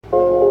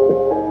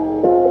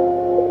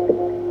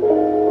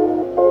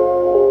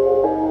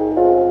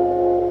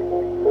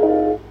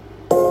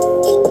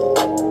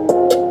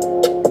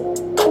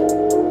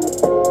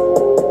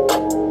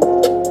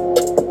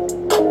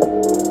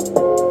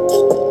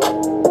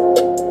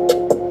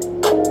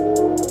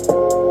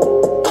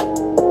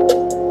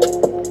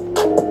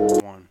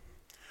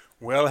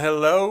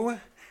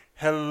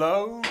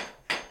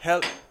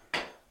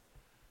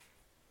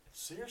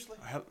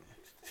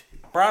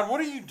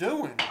What are you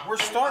doing? We're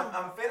starting.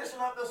 I'm finishing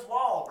up this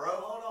wall, bro.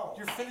 Hold on.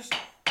 You're finished.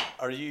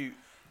 Are you?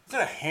 Is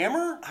that a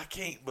hammer? I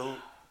can't believe.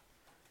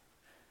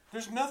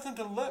 There's nothing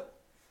to look.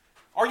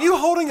 Are you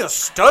holding a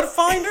stud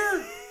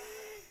finder?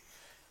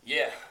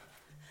 Yeah.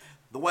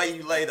 The way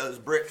you lay those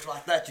bricks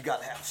like that, you got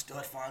to have a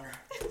stud finder.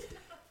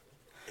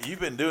 You've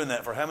been doing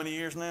that for how many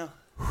years now?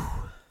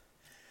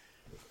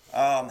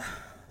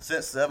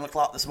 Since 7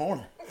 o'clock this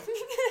morning.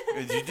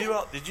 Did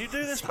you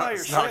do this by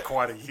yourself? Not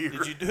quite a year.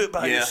 Did you do it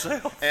by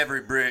yourself? Every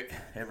brick.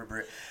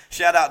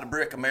 Shout out to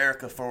Brick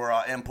America for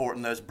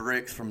importing those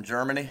bricks from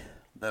Germany.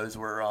 Those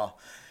were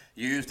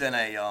used in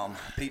a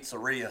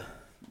pizzeria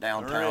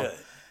downtown. Really?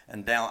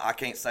 And I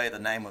can't say the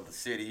name of the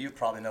city. You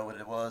probably know what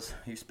it was.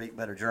 You speak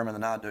better German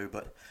than I do,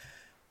 but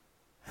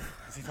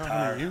Is he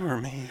talking to you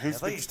or me? I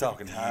think he's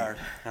talking tired.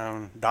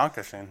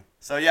 Dankeschön.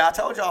 So yeah, I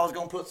told you I was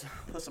gonna put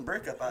some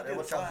brick up out there.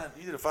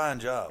 You did a fine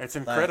job. It's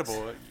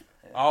incredible.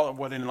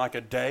 In like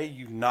a day,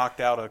 you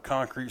knocked out a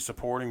concrete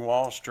supporting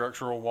wall,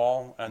 structural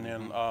wall, and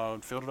then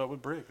filled it up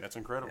with brick. That's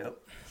incredible. Yep.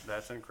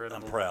 That's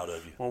incredible. I'm proud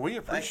of you. Well, we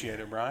appreciate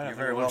it, Brian. You're I think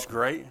very it looks welcome.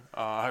 great.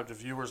 I hope the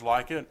viewers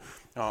like it.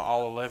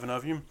 All 11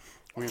 of you.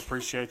 We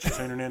appreciate you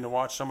tuning in to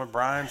watch some of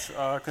Brian's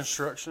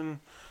construction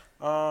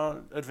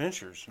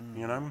adventures.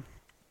 You know.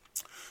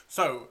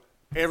 So,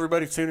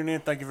 everybody tuning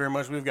in, thank you very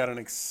much. We've got an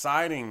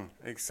exciting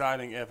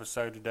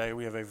episode today.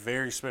 We have a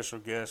very special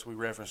guest. We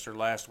referenced her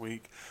last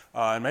week,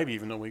 and maybe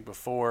even the week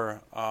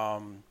before.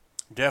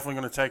 Definitely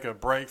going to take a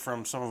break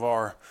from some of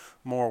our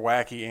more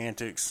wacky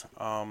antics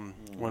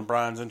when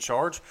Brian's in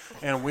charge.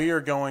 And we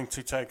are going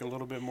to take a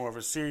little bit more of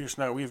a serious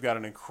note. We've got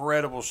an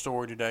incredible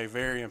story today,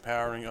 very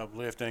empowering,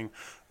 uplifting,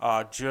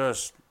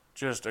 just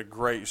a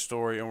great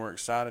story, and we're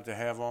excited to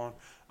have on.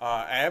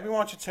 Abby, why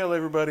don't you tell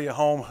everybody at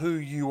home who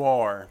you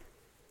are?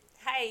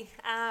 Hey,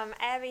 I'm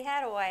Abby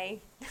Hadaway.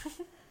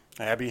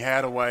 Abby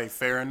Hadaway,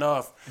 fair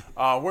enough.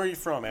 Where are you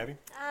from, Abby?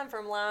 I'm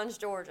from Lyons,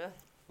 Georgia.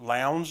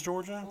 Lowndes,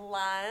 Georgia?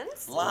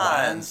 Lyons.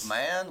 Lions,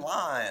 man,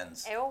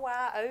 lions.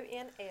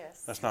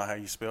 Lyons. That's not how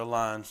you spell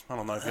lines. I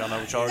don't know if y'all know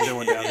what y'all are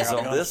doing down there. It's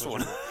on this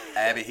one.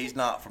 Abby, he's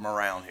not from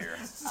around here.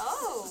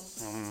 Oh.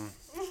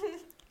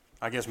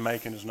 I guess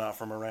Macon is not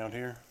from around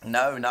here.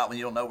 No, not when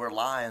you don't know where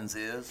lions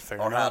is Fair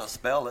or how enough. to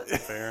spell it.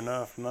 Fair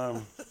enough.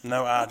 No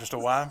I, just a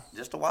Y.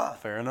 Just a Y.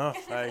 Fair enough.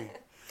 Hey.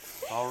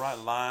 All right,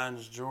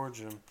 Lyons,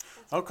 Georgia.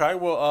 Okay,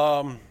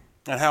 well,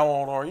 and how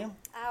old are you?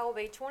 I will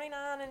be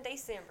 29 in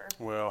December.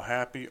 Well,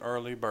 happy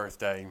early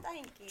birthday.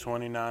 Thank you.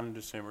 29 in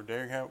December.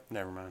 Derek,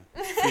 never mind.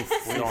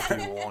 We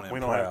We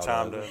don't have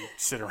time to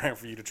sit around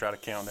for you to try to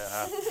count that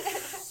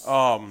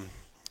high.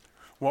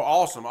 Well,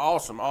 awesome.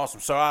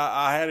 So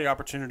I had the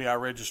opportunity. I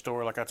read your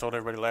story, like I told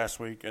everybody last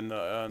week, in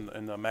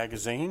the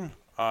magazine,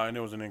 and it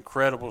was an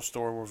incredible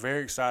story. We're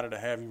very excited to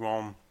have you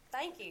on.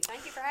 Thank you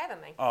for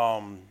having me.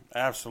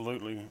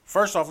 Absolutely.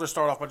 First off, let's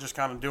start off by just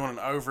kind of doing an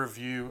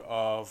overview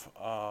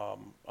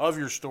of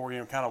your story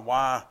and kind of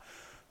why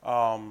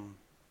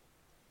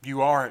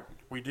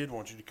we did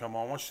want you to come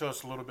on. Why don't you tell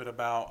us a little bit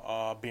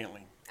about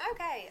Bentley?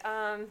 Okay.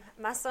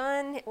 My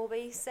son will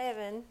be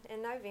 7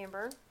 in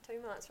November,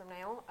 2 months from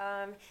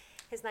now.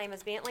 His name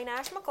is Bentley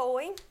Nash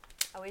McCoy.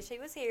 I wish he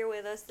was here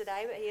with us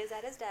today, but he is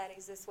at his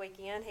daddy's this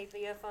weekend. He'd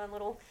be a fun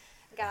little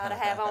guy to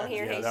have on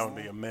here. Yeah, that would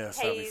be a mess.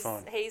 That'd be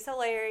fun. He's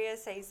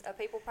hilarious. He's a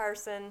people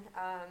person.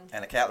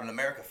 And a Captain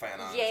America fan,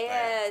 I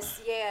understand.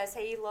 Yes.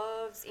 He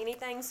loves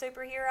anything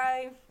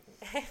superhero.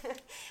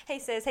 He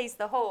says he's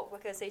the Hulk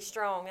because he's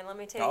strong. And let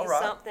me tell you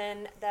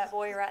something. That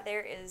boy right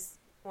there is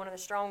one of the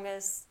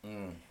strongest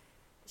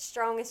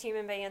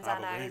human beings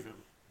I know. Believe it.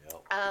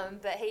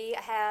 But he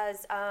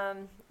has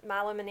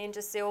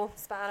myelomeningocele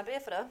spina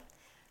bifida.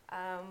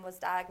 Was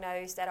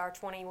diagnosed at our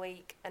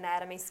 20-week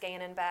anatomy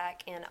scanning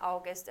back in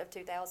August of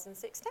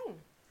 2016.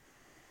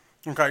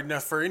 Okay, now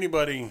for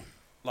anybody,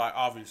 like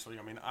obviously,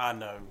 I mean, I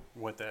know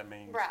what that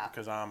means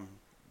because I'm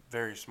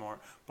very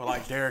smart. But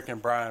like Derek and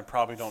Brian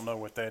probably don't know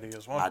what that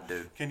is. I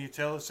do. Can you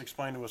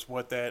explain to us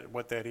what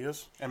that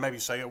is, and maybe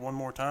say it one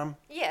more time?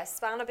 Yes,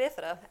 spina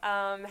bifida.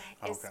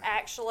 It's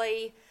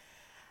actually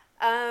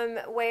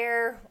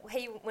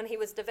when he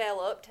was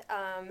developed.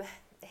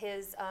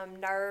 His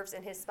nerves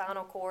and his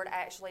spinal cord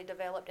actually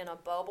developed in a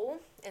bubble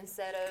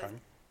instead of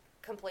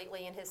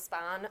completely in his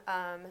spine.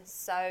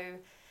 So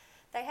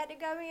they had to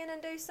go in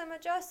and do some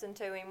adjusting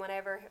to him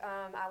whenever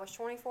I was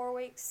 24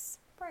 weeks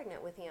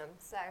pregnant with him.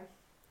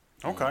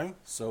 Okay.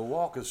 So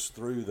walk us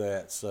through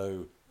that.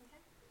 So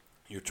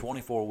you're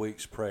 24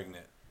 weeks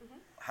pregnant.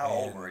 How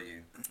old were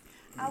you?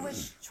 I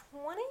was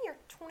 20 or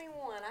 21.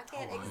 I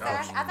can't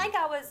exactly. I think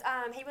I was.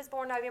 He was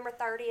born November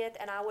 30th,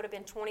 and I would have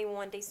been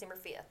 21 December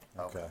 5th.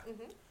 Okay.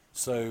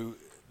 So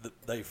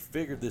they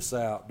figured this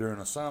out during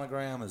a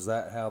sonogram. Is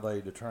that how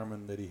they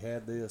determined that he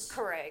had this?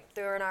 Correct.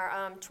 During our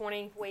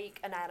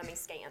 20-week anatomy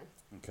scan.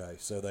 Okay.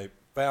 So they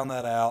found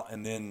that out,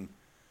 and then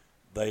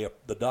the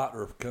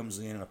doctor comes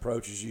in and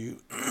approaches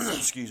you.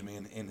 Excuse me.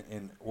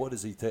 And what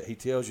does he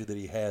tells you that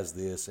he has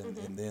this,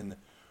 and then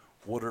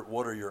what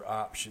are your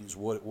options?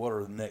 What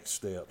are the next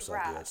steps?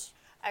 I guess.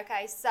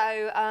 Okay,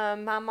 so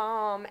my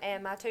mom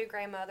and my two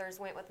grandmothers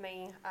went with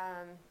me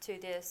to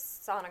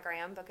this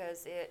sonogram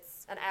because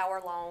it's an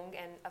hour long,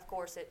 and of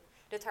course it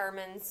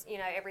determines,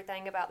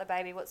 everything about the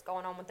baby, what's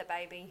going on with the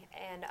baby.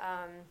 And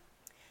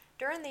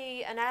during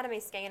the anatomy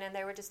scanning,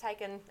 they were just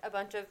taking a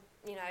bunch of,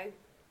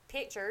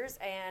 pictures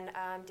and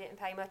didn't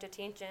pay much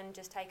attention,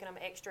 just taking them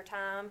extra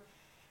time.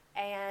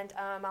 And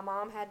my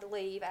mom had to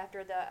leave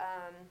after the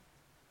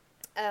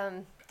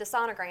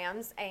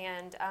sonograms,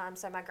 and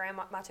so my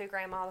two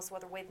grandmas were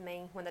with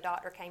me when the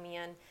doctor came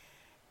in,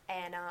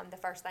 and the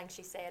first thing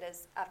she said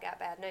is, "I've got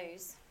bad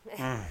news."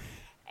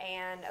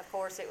 And of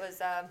course it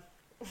was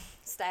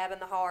stab in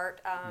the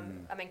heart.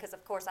 Because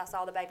of course I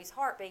saw the baby's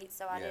heartbeat,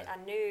 so I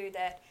knew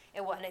that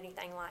it wasn't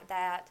anything like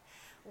that.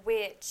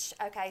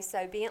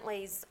 So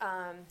Bentley's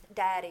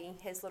daddy,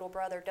 his little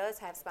brother, does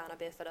have spina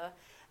bifida.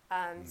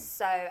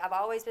 So I've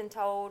always been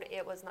told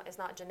it's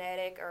not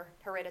genetic or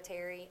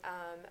hereditary,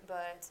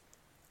 but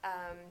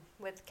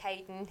with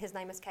Caden, his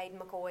name is Caden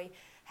McCoy,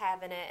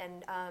 having it,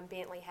 and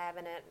Bentley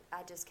having it,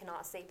 I just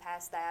cannot see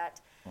past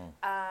that.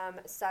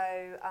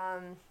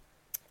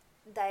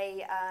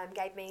 They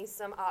gave me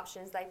some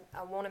options. They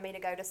wanted me to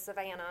go to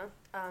Savannah,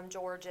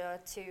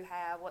 Georgia, to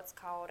have what's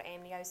called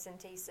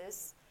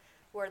amniocentesis,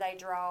 where they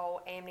draw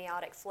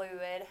amniotic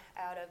fluid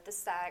out of the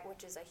sac,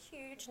 which is a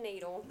huge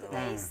needle that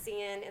they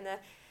send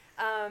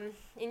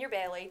in your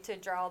belly to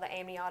draw the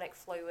amniotic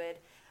fluid,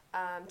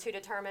 to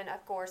determine,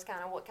 of course,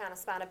 kind of what kind of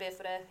spina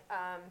bifida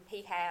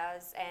he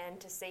has, and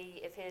to see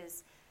if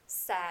his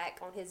sac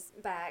on his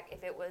back,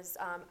 if it was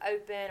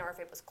open or if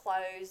it was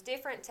closed,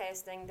 different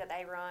testing that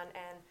they run.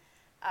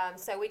 And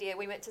so we did.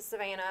 We went to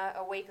Savannah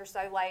a week or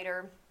so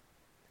later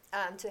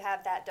to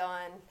have that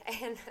done.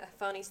 And a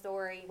funny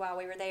story, while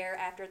we were there,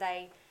 after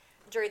they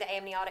drew the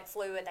amniotic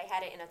fluid, they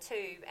had it in a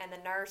tube, and the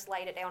nurse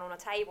laid it down on a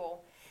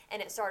table,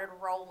 and it started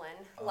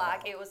rolling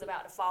like it was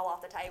about to fall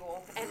off the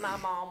table. And my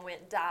mom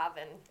went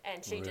diving,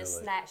 and she just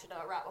snatched it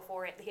up right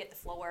before it hit the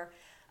floor.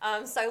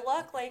 So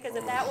luckily, because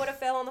if that would have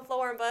fell on the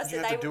floor and busted, Did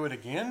you have to do it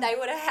again? They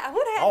would have. I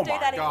would have had to do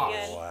that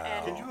again. Wow.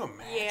 And Can you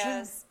imagine?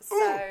 yes.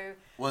 So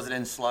Was it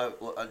in slow?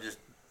 Just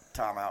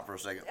time out for a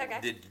second.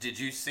 Okay. Did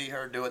you see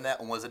her doing that,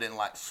 and was it in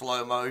like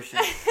slow motion?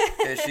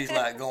 As she's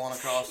like going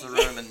across the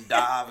room and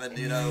diving,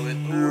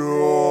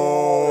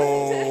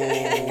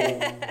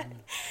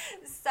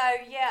 So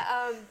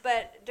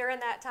but during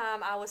that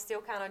time, I was still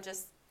kind of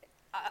just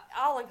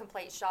all in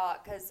complete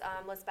shock, because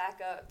let's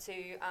back up to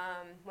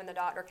when the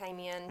doctor came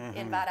in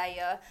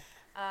Vidalia.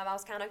 I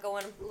was kind of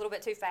going a little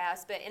bit too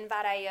fast, but in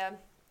Vidalia,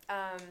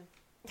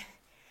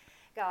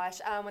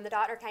 when the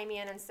doctor came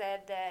in and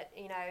said that,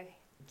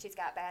 she's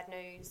got bad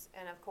news,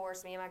 and of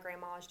course me and my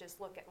grandmas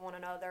just look at one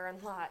another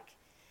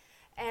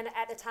and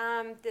at the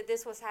time that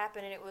this was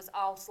happening, it was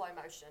all slow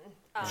motion.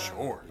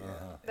 Sure.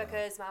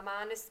 Because my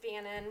mind is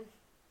spinning,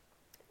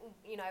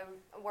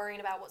 worrying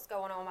about what's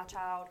going on with my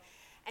child.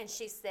 And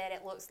she said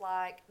it looks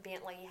like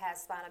Bentley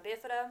has spina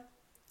bifida,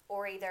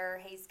 or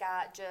either he's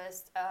got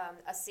just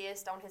a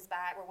cyst on his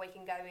back where we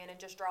can go in and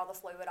just draw the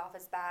fluid off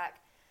his back,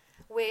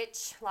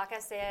 which, like I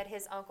said,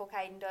 his uncle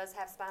Caden does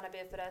have spina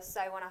bifida.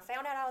 So when I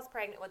found out I was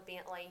pregnant with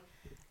Bentley,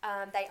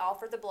 they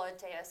offered the blood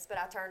test, but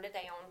I turned it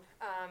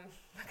down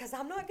because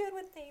I'm not good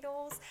with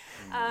needles.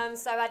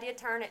 So I did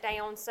turn it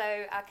down. So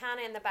I kind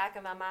of, in the back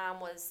of my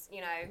mind was,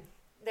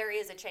 there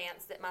is a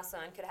chance that my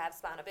son could have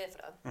spina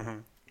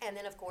bifida. And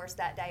then, of course,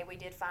 that day we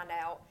did find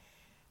out.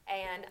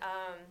 And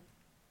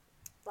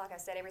like I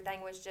said,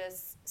 everything was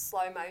just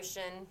slow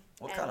motion.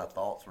 What kind of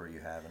thoughts were you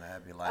having,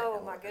 Abby? Like,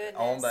 oh, my goodness.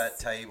 On that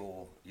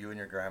table, you and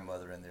your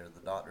grandmother in there,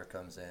 the doctor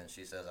comes in,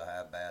 she says, "I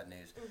have bad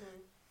news."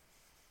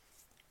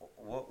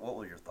 What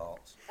were your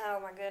thoughts? Oh,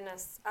 my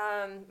goodness.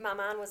 My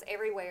mind was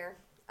everywhere.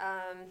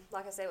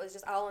 Like I said, it was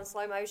just all in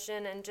slow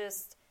motion, and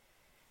just,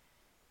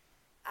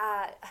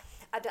 I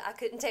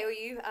couldn't tell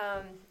you,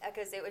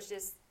 because it was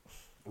just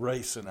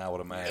racing, I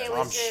would imagine. It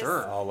was I'm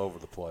sure. All over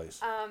the place.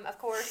 Of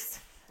course,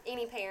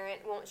 any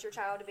parent wants your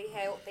child to be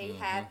healthy,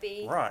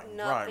 happy, Right,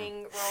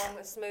 nothing wrong,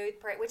 a smooth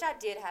which I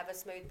did have a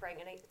smooth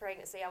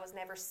pregnancy. I was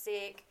never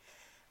sick.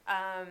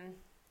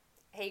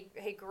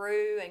 He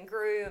grew and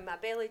grew, and my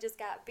belly just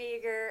got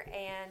bigger.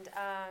 And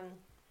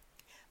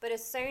but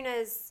as soon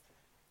as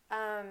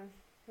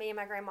me and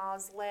my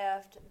grandmas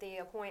left the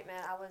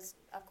appointment, I was,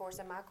 of course,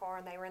 in my car,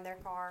 and they were in their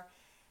car.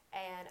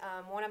 And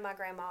one of my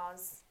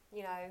grandmas,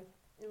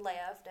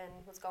 left and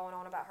was going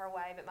on about her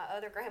way, but my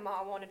other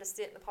grandma wanted to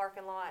sit in the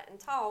parking lot and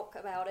talk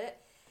about it.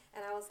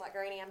 And I was like,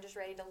 "Granny, I'm just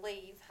ready to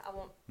leave. I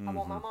want my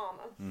mama.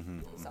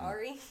 I'm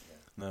sorry.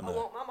 No. I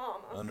want my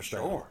mama."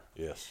 Understand? Sure.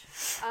 Yes.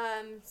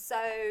 So,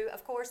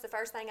 of course, the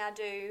first thing I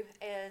do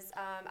is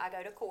I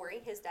go to Corey,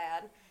 his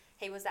dad.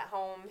 He was at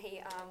home.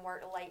 He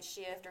worked a late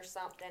shift or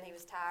something. He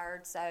was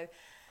tired. So,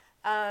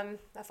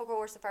 of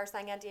course, the first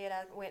thing I did,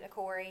 I went to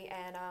Corey,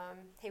 and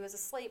he was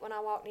asleep when I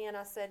walked in.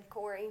 I said,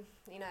 "Corey,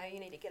 you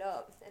need to get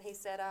up." And he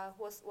said,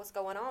 what's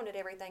going on? Did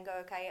everything go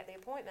okay at the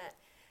appointment?"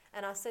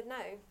 And I said, "No."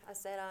 I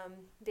said,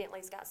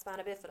 Bentley's got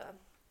spina bifida.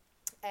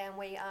 And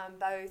we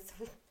both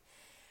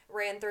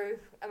ran through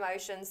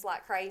emotions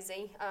like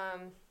crazy.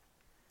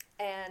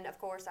 And of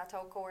course, I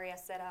told Corey, I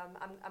said,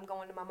 I'm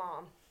going to my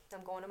mom.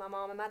 I'm going to my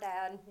mom and my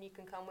dad. You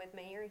can come with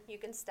me or you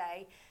can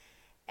stay.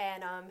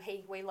 And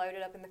we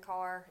loaded up in the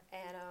car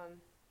and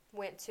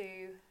went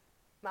to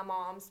my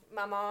mom's.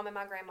 My mom and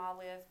my grandma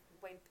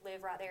we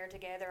live right there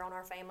together on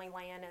our family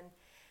land, and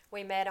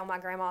we met on my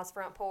grandma's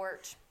front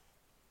porch.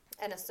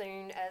 And as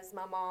soon as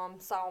my mom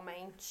saw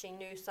me, she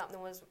knew something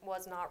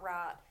was not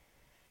right.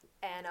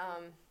 And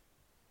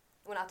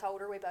when I told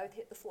her, we both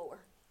hit the floor,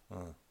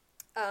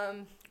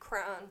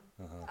 crying.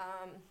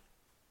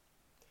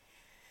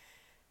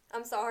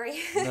 I'm sorry.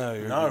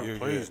 No,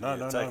 please, good.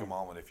 no. Take a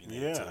moment if you need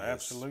to. Yeah, It's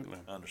absolutely.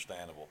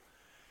 Understandable.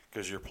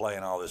 Because you're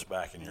playing all this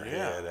back in your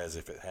head as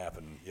if it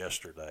happened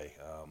yesterday.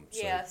 So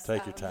Yes,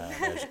 take your time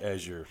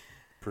as you're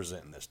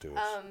presenting this to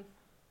us.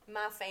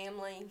 My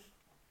family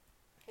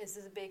is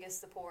the biggest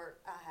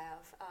support I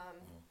have.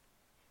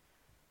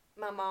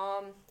 My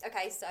mom.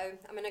 Okay, so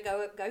I'm gonna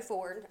go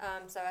forward.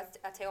 So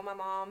I tell my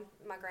mom,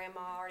 my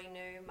grandma already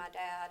knew, my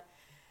dad.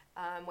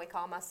 We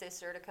call my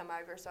sister to come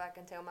over so I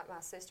can tell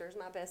my sister's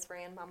my best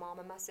friend, my mom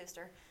and my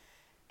sister,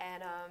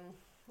 and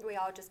we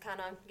all just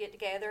kind of get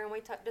together and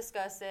we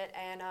discuss it.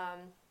 And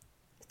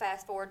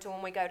fast forward to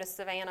when we go to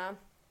Savannah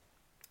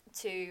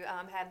to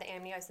have the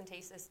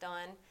amniocentesis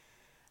done.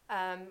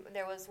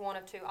 There was one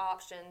of two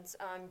options.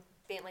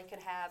 Bentley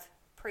could have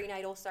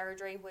prenatal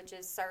surgery, which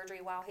is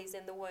surgery while he's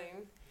in the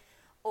womb,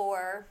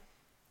 or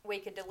we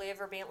could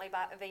deliver Bentley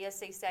via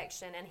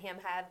C-section and him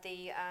have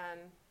the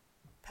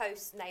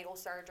postnatal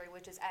surgery,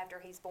 which is after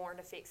he's born,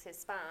 to fix his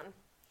spine.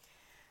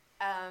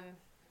 I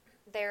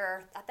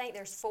think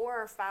there's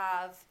 4 or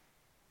 5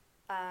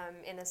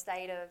 in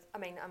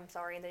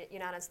the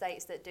United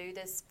States that do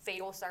this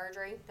fetal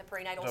surgery, the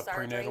prenatal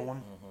surgery. The prenatal one?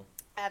 Mm-hmm.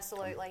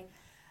 Absolutely.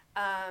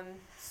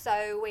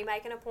 So we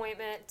make an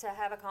appointment to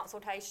have a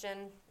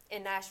consultation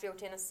in Nashville,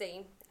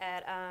 Tennessee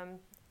at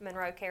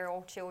Monroe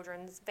Carroll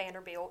Children's,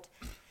 Vanderbilt.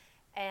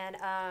 And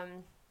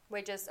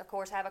we just, of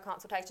course, have a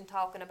consultation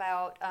talking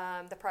about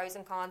the pros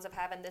and cons of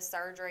having this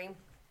surgery.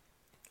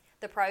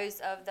 The pros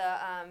of the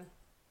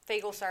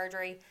fetal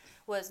surgery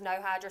was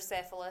no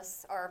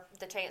hydrocephalus, or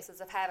the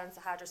chances of having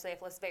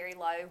hydrocephalus very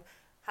low.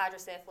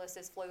 Hydrocephalus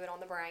is fluid on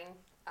the brain.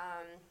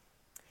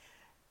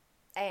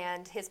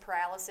 And his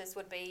paralysis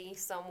would be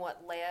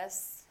somewhat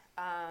less.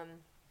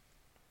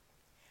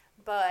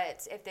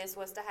 But if this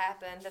was to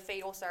happen, the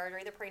fetal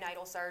surgery, the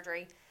prenatal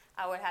surgery,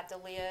 I would have to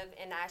live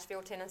in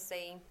Nashville,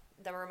 Tennessee,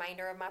 the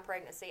remainder of my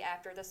pregnancy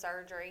after the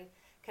surgery.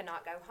 Could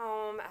not go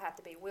home. I have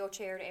to be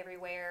wheelchaired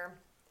everywhere.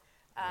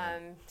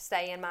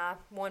 Stay in my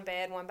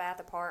 1-bed, 1-bath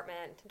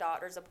apartment,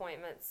 doctor's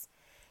appointments.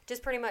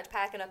 Just pretty much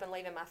packing up and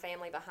leaving my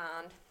family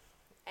behind.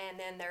 And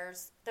then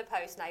there's the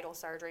postnatal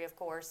surgery, of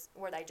course,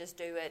 where they just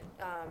do it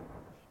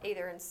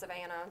either in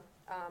Savannah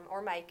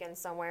or Macon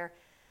somewhere.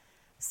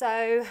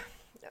 So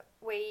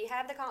we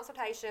have the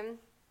consultation.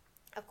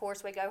 Of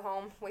course, we go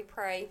home. We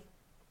pray.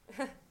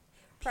 A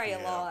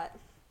lot.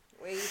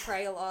 We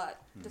pray a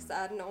lot,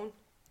 deciding on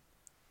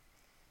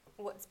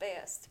what's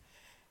best.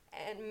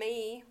 And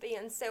me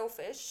being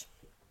selfish,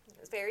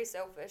 very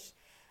selfish,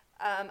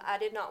 I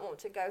did not want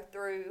to go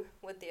through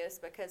with this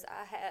because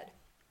I had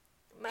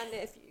my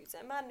nephews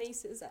and my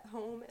nieces at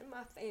home and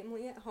my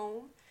family at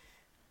home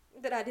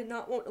that I did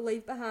not want to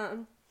leave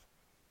behind.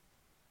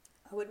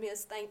 I would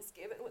miss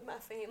Thanksgiving with my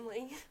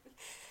family,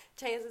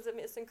 chances of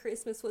missing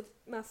Christmas with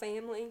my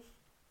family.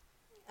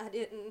 I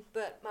didn't,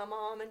 but my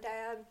mom and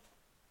dad,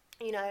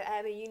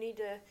 Abby,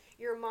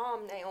 you're a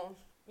mom now.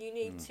 You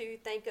need to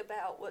think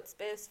about what's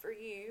best for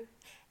you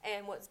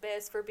and what's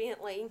best for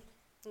Bentley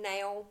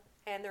now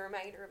and the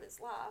remainder of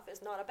his life.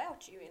 It's not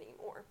about you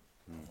anymore.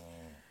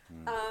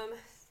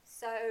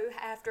 So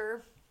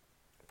after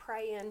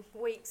praying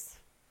weeks,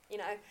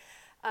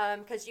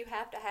 because you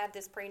have to have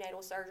this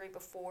prenatal surgery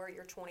before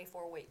you're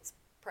 24 weeks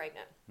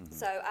pregnant.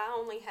 So I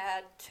only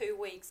had 2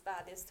 weeks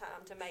by this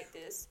time to make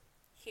this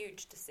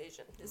huge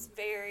decision, this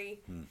very,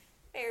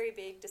 very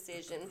big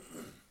decision.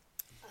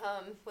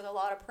 With a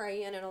lot of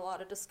praying and a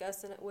lot of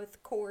discussing it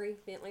with Corey,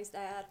 Bentley's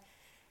dad,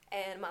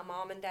 and my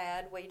mom and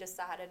dad, we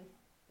decided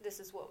this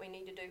is what we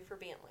need to do for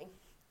Bentley.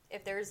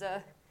 If there's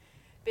a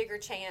bigger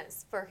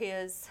chance for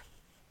his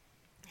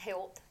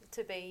health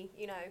to be,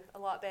 a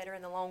lot better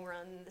in the long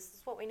run, this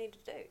is what we need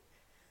to do.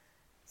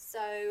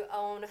 So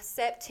on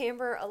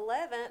September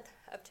 11th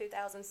of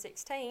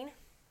 2016,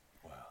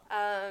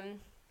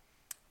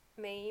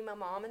 me, my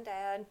mom and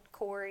dad,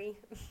 Corey,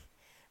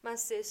 my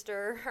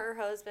sister, her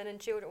husband, and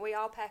children, we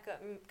all pack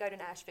up and go to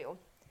Nashville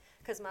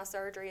because my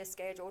surgery is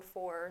scheduled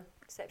for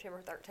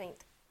September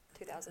 13th,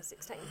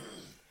 2016.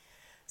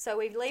 So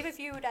we leave a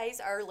few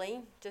days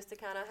early just to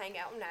kind of hang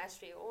out in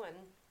Nashville and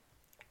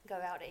go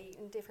out to eat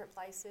in different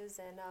places.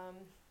 And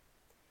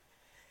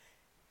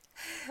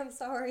I'm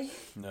sorry.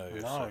 No,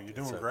 you're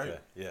doing great.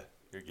 Yeah,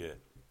 you're good.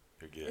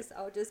 You're good. It's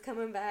all just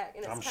coming back,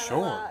 and it's kind of sure.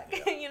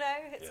 like,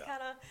 it's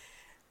kind of,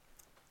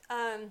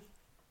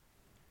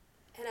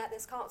 and at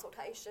this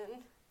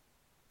consultation,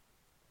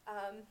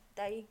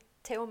 they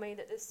tell me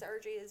that this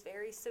surgery is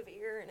very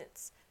severe and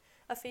it's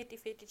a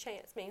 50-50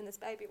 chance me and this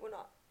baby will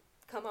not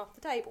come off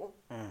the table.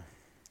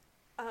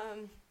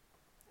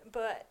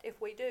 But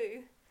if we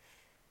do,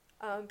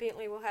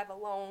 Bentley will have a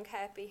long,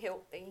 happy,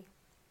 healthy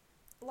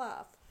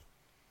life.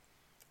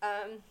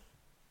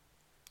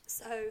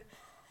 So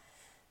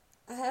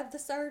I have the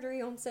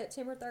surgery on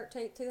September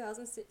 13th,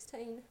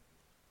 2016.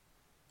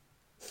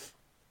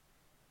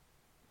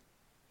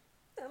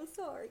 I'm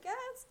sorry,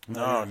 guys.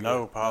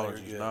 No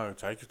apologies. No,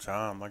 take your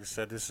time. Like I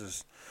said, this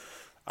is,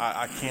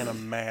 I can't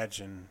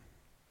imagine,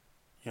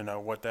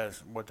 what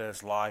that's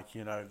like,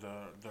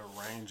 the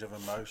range of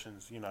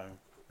emotions,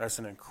 that's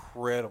an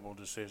incredible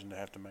decision to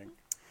have to make.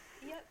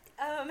 Yep.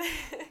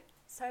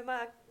 So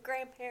my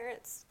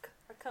grandparents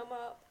come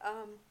up.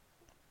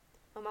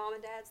 My mom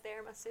and dad's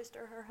there, my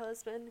sister, her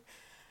husband,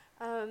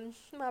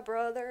 my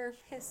brother,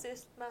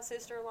 my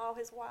sister-in-law,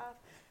 his wife.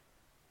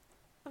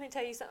 Let me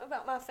tell you something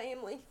about my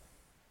family.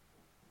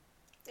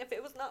 If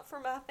it was not for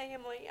my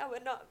family, I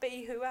would not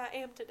be who I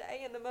am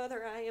today and the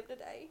mother I am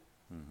today.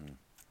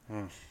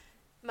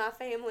 My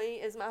family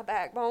is my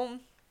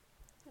backbone.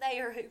 They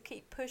are who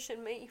keep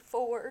pushing me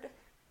forward.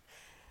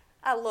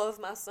 I love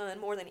my son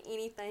more than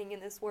anything in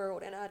this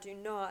world, and I do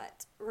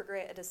not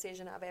regret a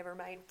decision I've ever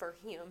made for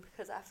him,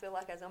 because I feel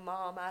like as a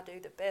mom, I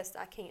do the best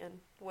I can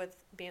with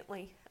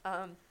Bentley.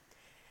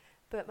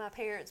 But my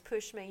parents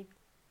push me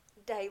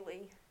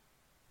daily,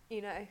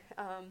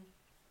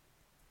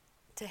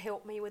 to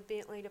help me with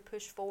Bentley, to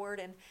push forward.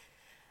 And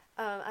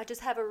I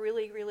just have a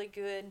really, really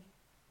good,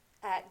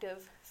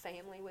 active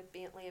family with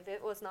Bentley. If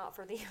it was not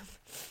for them.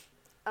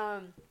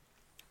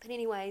 But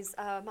anyways,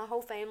 my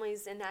whole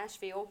family's in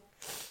Nashville.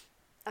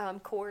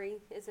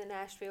 Corey is in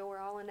Nashville. We're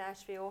all in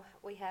Nashville.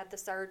 We had the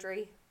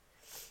surgery.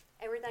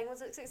 Everything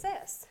was a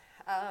success.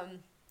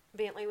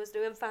 Bentley was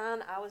doing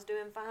fine. I was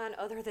doing fine,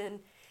 other than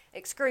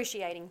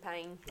excruciating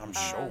pain. I'm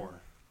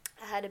sure.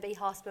 I had to be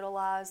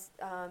hospitalized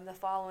the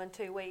following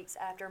 2 weeks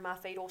after my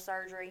fetal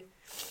surgery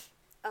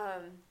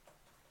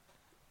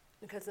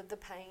because of the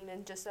pain,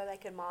 and just so they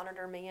could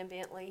monitor me and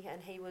Bentley,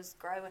 and he was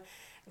growing.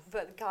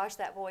 But gosh,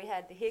 that boy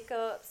had the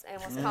hiccups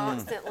and was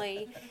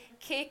constantly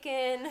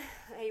kicking.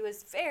 He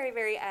was very,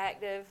 very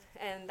active,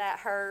 and that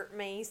hurt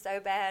me so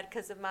bad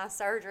because of my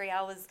surgery.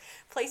 I was,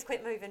 please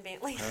quit moving,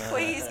 Bentley.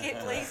 Please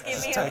give me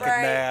a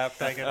break.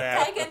 Take a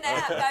nap. Take a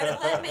nap, baby.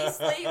 Let me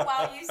sleep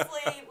while you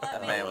sleep.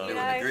 That man was doing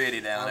the gritty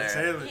down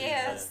there.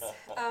 Yes.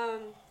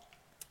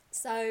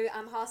 So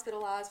I'm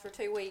hospitalized for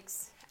 2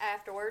 weeks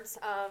afterwards.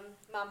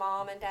 My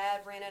mom and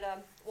dad rented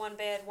a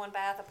 1-bed,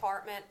 1-bath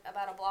apartment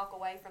about a block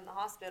away from the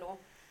hospital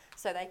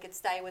so they could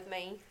stay with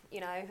me,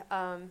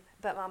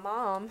 But my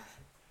mom,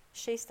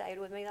 she stayed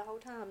with me the whole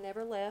time,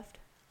 never left.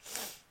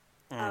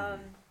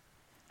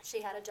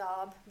 She had a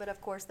job, but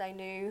of course they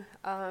knew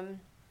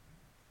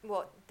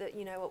what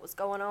was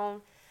going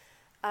on.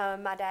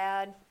 My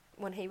dad,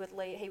 when he would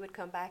leave, he would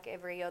come back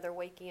every other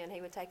weekend.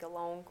 He would take a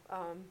long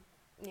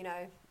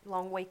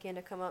weekend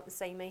to come up and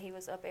see me. He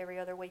was up every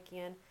other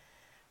weekend.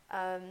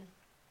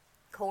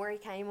 Corey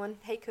came when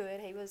he could.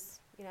 He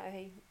was,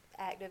 he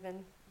active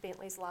in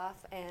Bentley's life,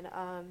 and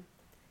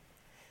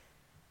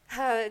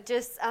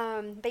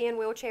being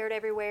wheelchaired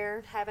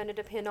everywhere, having to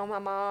depend on my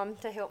mom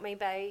to help me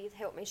bathe,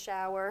 help me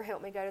shower,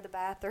 help me go to the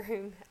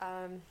bathroom.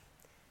 And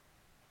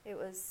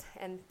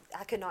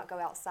I could not go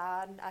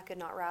outside. I could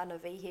not ride in a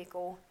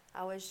vehicle.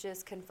 I was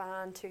just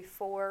confined to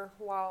 4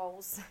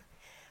 walls.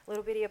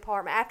 Little bitty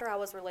apartment. After I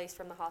was released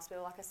from the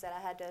hospital, like I said,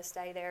 I had to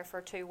stay there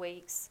for 2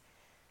 weeks.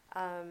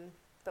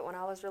 But when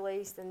I was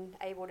released and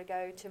able to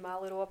go to my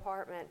little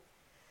apartment,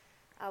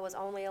 I was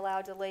only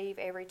allowed to leave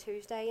every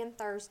Tuesday and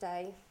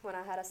Thursday when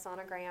I had a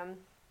sonogram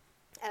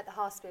at the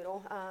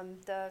hospital.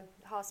 The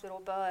hospital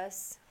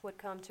bus would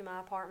come to my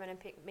apartment and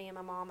pick me and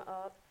my mom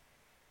up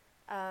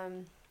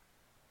and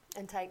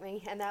take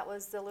me. And that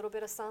was the little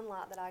bit of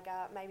sunlight that I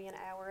got, maybe an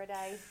hour a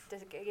day to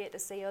get to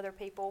see other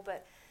people.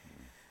 But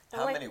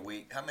How many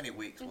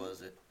weeks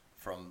was it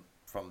from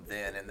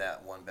then in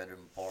that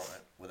 1-bedroom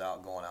apartment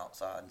without going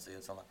outside and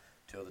seeing someone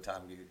till the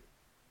time you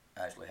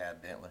actually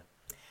had Bentley?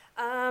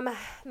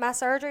 My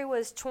surgery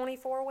was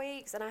 24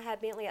 weeks, and I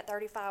had Bentley at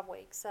 35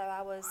 weeks. So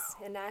I was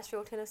in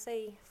Nashville,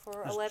 Tennessee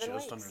for 11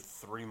 weeks. Just under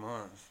 3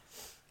 months.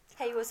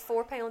 He was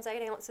 4 pounds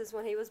 8 ounces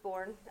when he was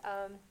born.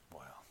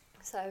 Wow.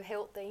 So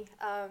healthy.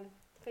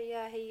 But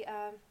yeah,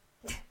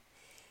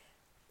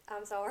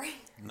 I'm sorry.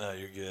 No,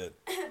 you're good.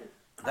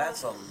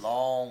 That's a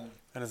long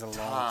That is a long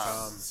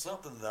time.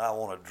 Something that I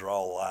want to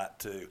draw light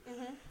to,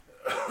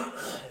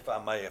 if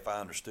I may, if I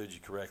understood you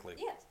correctly.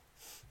 Yes.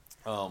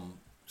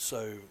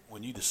 So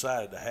when you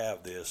decided to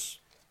have this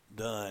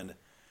done,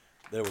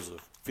 there was a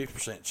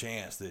 50%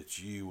 chance that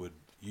you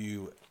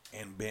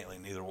and Bentley,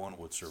 neither one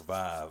would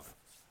survive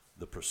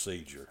the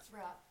procedure.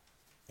 Right.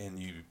 And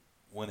you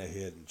went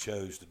ahead and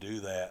chose to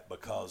do that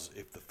because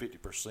if the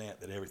 50%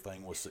 that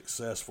everything was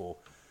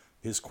successful,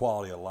 his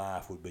quality of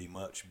life would be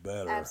much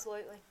better.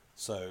 Absolutely.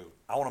 So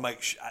I want to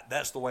make sure,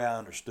 that's the way I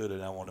understood it.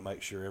 And I want to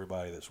make sure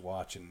everybody that's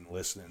watching and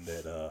listening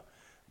that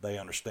they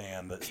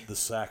understand that the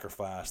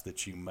sacrifice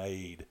that you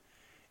made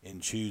in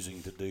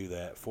choosing to do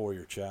that for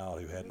your child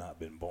who had not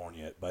been born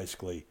yet.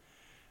 Basically,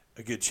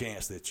 a good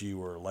chance that you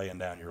were laying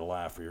down your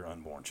life for your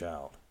unborn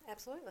child.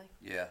 Absolutely.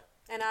 Yeah.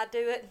 And I'd do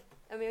it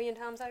a million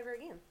times over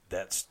again.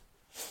 That's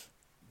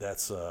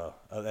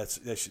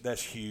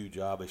huge.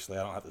 Obviously,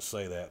 I don't have to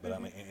say that, but I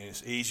mean,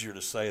 it's easier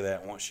to say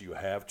that once you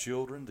have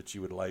children, that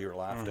you would lay your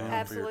life down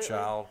Absolutely. for your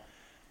child.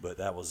 But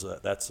I wanted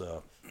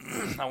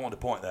to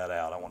point that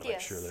out. I want to make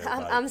sure that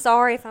everybody. I'm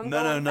sorry if I'm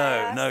No, going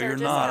fast or you're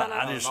just not.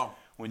 kinda-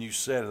 When you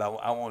said it,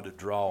 I wanted to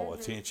draw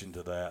attention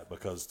to that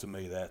because to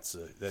me that's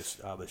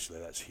obviously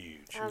that's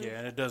huge. Yeah,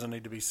 and it doesn't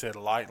need to be said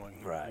lightly.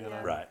 Right, you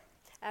know? right.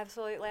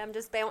 Absolutely. I'm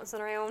just bouncing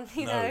around,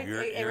 No,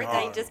 you're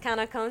everything good. just kind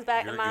of comes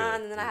back You're to mind,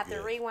 good. and then I You're have to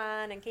good.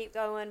 rewind and keep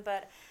going.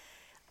 But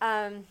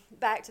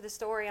back to the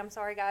story. I'm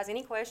sorry, guys.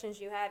 Any questions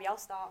you have, y'all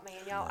stop me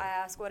and y'all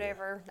ask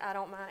whatever. I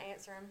don't mind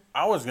answering.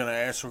 I was going to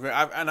ask,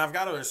 and I've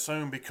got to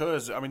assume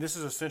because, I mean, this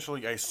is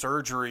essentially a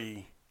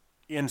surgery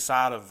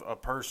inside of a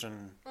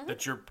person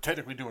that you're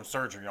technically doing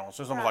surgery on.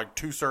 So it's almost like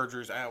two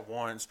surgeries at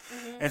once.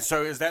 And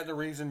so is that the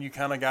reason you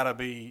kind of got to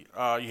be,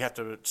 you have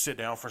to sit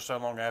down for so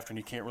long after and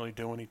you can't really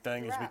do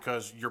anything is Right.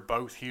 because you're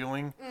both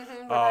healing?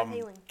 We're both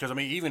healing. Because, I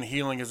mean, even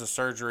healing is a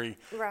surgery.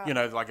 Right. You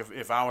know, like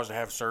if I was to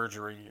have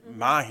surgery,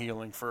 my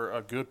healing for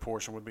a good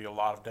portion would be a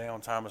lot of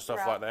downtime and stuff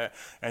Right. like that.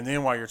 And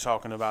then while you're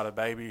talking about a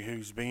baby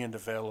who's being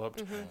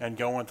developed and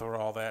going through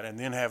all that and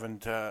then having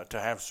to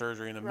have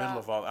surgery in the middle Right.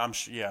 of all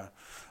yeah.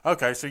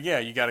 Okay, so, yeah,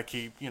 you got to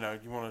keep, you know,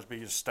 you want to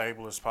be as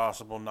stable as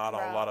possible, not a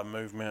Right. whole lot of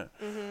movement.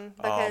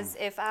 Because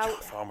if I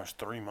For almost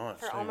 3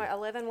 months, for too. almost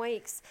 11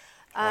 weeks.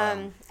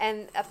 And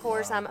of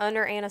course, I'm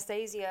under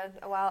anesthesia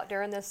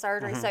during this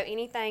surgery. So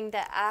anything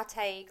that I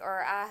take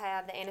or I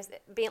have,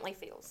 Bentley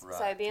feels. Right.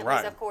 So Bentley's,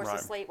 Right, of course, right.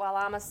 asleep while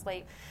I'm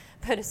asleep.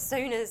 But as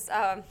soon as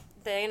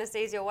the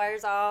anesthesia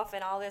wears off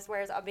and all this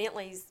wears off,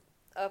 Bentley's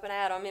up and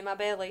at 'em in my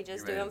belly,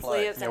 just You ready doing to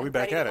play? flips Yeah, and we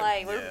back ready at to it.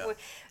 play. Yeah.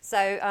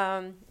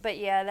 So, but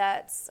yeah,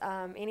 that's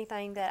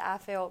anything that I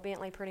felt,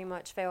 Bentley pretty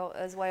much felt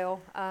as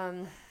well.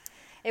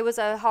 It was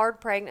a hard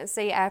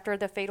pregnancy after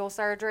the fetal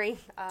surgery.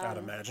 I'd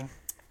imagine.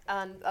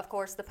 Of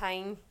course, the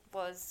pain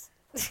was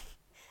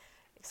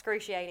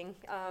excruciating.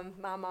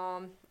 My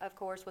mom, of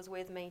course, was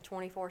with me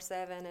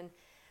 24/7,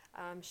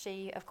 and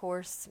she, of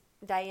course,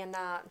 day and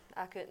night,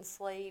 I couldn't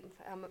sleep.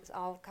 It was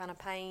all kind of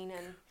pain,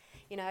 and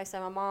so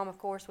my mom, of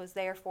course, was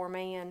there for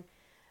me, and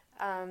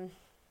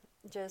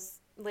just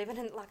living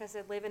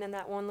in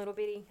that one little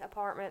bitty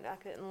apartment. I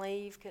couldn't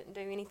leave, couldn't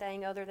do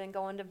anything other than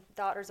going to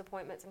doctor's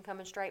appointments and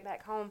coming straight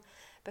back home,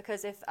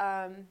 because if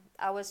I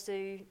was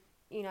to,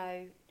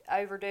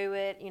 overdo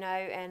it,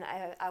 and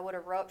I would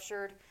have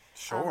ruptured.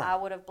 Sure. I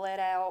would have bled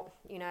out,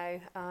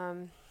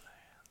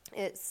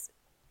 it's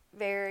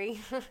very,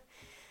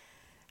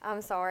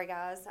 I'm sorry,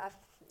 guys.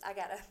 I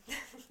gotta,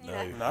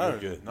 No, you're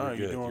good. no,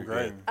 you're doing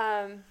great.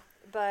 good.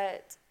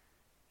 but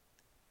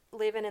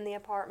living in the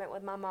apartment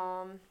with my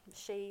mom,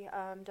 she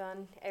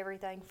done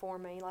everything for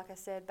me. Like I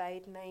said,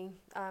 bathed me,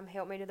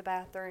 helped me to the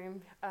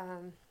bathroom.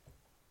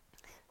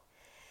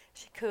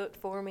 She cooked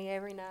for me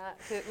every night,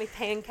 cooked me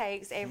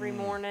pancakes every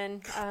morning.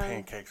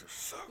 Pancakes are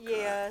so good.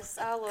 Yes,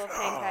 I love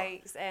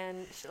pancakes,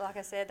 and like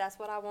I said, that's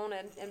what I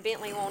wanted, and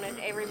Bentley wanted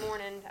every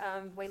morning.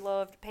 We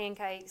loved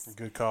pancakes,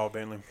 Good call,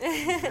 Bentley.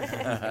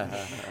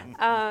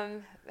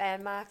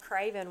 and my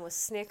craving was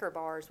Snicker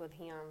bars with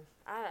him.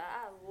 I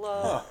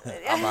love.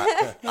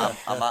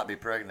 I might be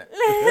pregnant.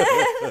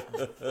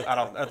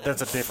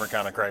 That's a different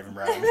kind of craving,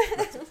 Brian.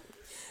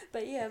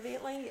 But yeah,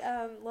 Bentley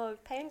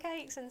loved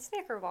pancakes and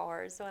Snicker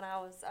bars when I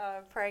was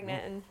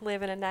pregnant and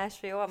living in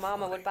Nashville. My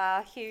mama would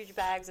buy huge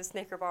bags of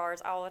Snicker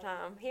bars all the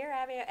time. Here,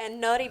 have you,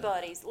 and Nutty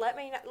Buddies. Let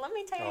me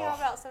tell you all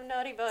about some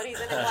Nutty Buddies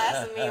and a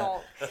glass of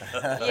milk.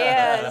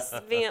 Yes,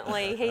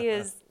 Bentley, he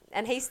is,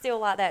 and he's still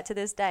like that to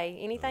this day.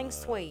 Anything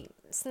sweet,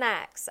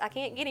 snacks. I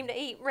can't get him to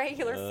eat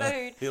regular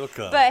food. He'll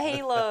come. But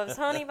he loves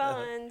honey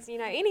buns.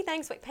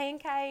 Anything sweet,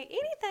 pancake,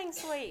 anything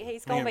sweet.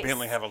 He's Me gonna and be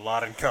Bentley have a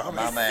lot in common.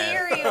 My man.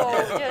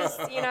 cereal.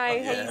 Just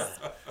he's,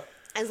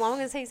 as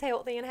long as he's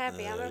healthy and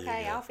happy, I'm There you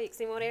okay. go. I'll fix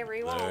him whatever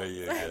he wants. There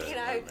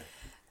you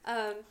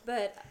go.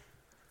 But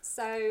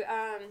so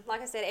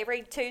like I said,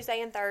 every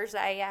Tuesday and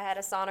Thursday I had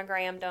a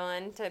sonogram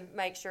done to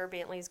make sure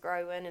Bentley's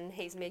growing and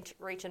he's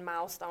reaching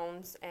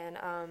milestones. And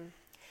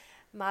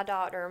my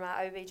doctor,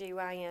 my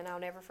OBGYN, I'll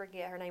never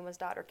forget, her name was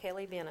Dr.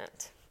 Kelly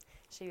Bennett.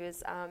 She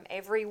was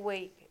every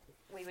week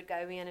we would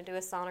go in and do a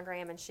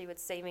sonogram, and she would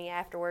see me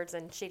afterwards,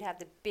 and she'd have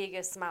the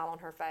biggest smile on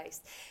her face.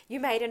 You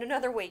made it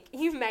another week.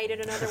 You made it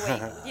another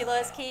week.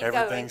 Let's keep going,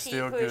 Everything's keep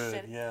still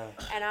pushing. good, yeah.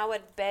 And I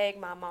would beg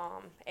my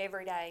mom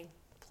every day,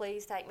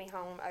 please take me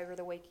home over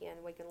the weekend.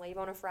 We can leave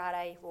on a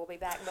Friday. We'll be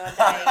back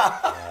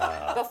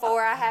Monday.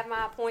 Before I have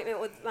my appointment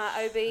with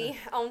my OB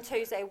on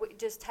Tuesday,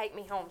 just take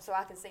me home so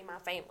I can see my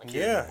family.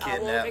 Yeah. I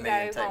want Kidnap to me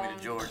and go take me home.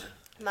 to Georgia.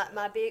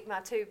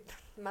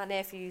 My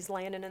nephews,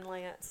 Landon and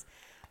Lance,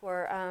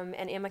 were,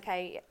 and Emma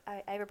Kate,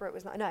 Ava Brooke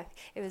was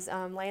it was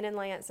Landon,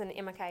 Lance, and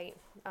Emma Kate.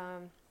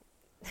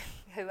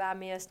 who I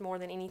missed more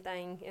than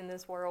anything in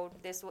this world.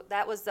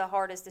 That was the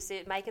hardest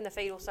decision. Making the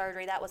fetal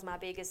surgery, that was my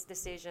biggest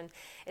decision,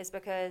 is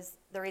because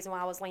the reason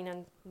why I was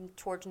leaning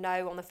towards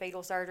no on the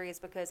fetal surgery is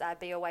because I'd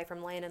be away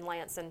from Landon,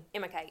 Lance, and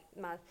Emma Kate.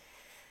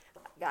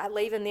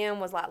 Leaving them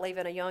was like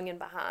leaving a youngin'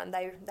 behind.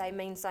 They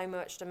mean so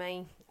much to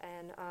me,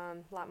 and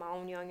like my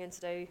own youngins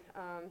do.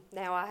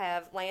 Now I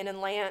have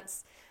Landon,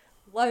 Lance,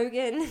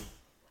 Logan,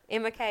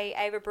 Emma Kate,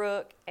 Ava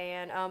Brooke,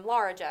 and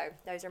Laura Jo.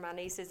 Those are my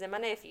nieces and my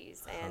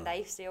nephews, and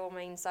they still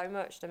mean so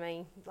much to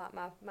me, like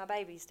my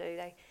babies do.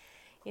 They,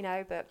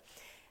 but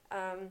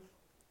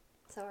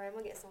sorry, I'm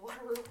gonna get some water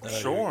real quick.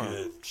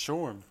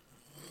 Sure.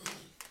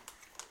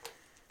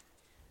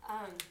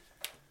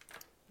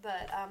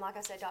 But like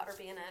I said, Dr.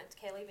 Bennett,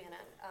 Kelly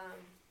Bennett,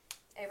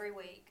 every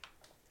week,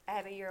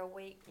 Abby, you're a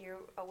week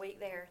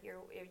there.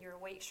 You're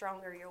a week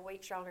stronger. You're a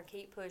week stronger.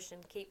 Keep pushing.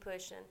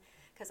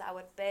 Because I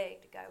would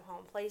beg to go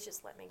home. Please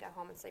just let me go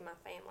home and see my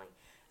family.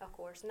 Of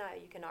course, no,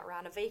 you cannot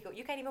ride a vehicle.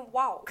 You can't even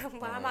walk.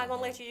 Why am I going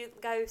to let you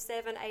go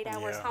 7-8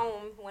 hours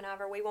home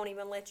whenever we won't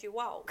even let you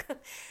walk?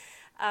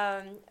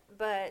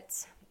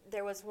 But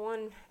there was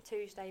one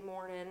Tuesday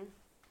morning,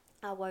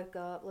 I woke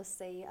up, let's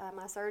see,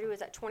 my surgery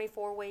was at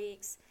 24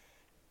 weeks,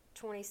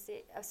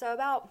 26, so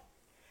about,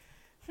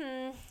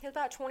 it was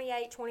about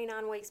 28,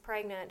 29 weeks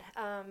pregnant.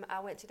 I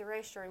went to the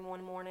restroom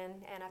one morning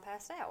and I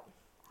passed out.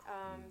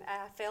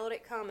 I felt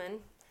it coming,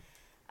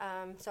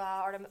 so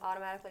I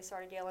automatically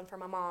started yelling for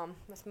my mom.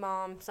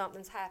 Mom,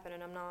 something's happening.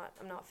 I'm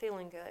not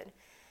feeling good,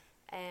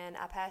 and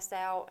I passed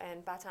out.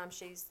 And by the time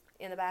she's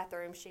in the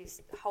bathroom,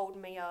 she's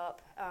holding me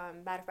up.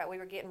 Matter of fact, we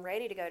were getting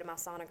ready to go to my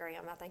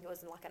sonogram. I think it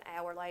was like an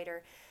hour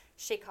later.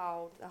 She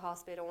called the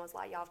hospital and was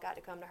like, "Y'all have got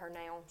to come to her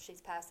now.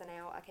 She's passing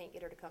out. I can't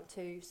get her to come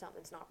to.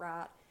 Something's not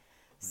right."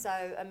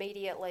 So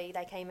immediately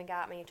they came and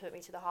got me and took me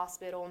to the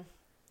hospital.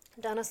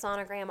 Done a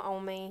sonogram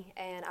on me,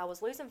 and I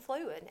was losing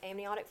fluid,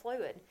 amniotic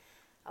fluid.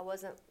 I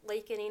wasn't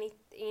leaking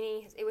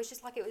any. It was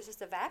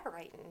just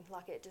evaporating,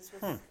 like it just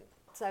was.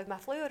 So my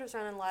fluid was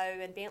running low,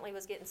 and Bentley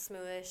was getting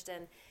smushed,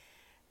 and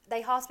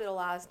they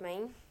hospitalized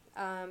me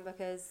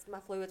because my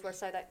fluids were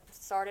so that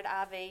started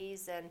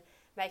IVs and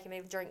making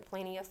me drink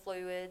plenty of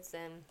fluids.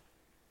 And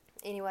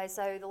anyway,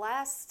 so the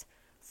last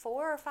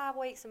 4 or 5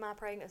 weeks of my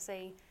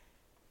pregnancy.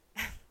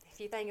 If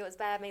you think it was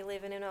bad me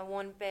living in a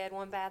one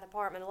bath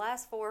apartment, the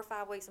last 4 or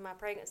 5 weeks of my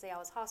pregnancy, I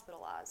was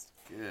hospitalized.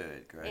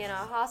 Good gracious. In a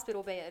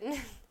hospital bed.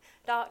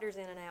 Doctors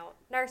in and out.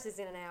 Nurses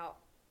in and out.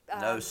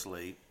 No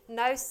sleep.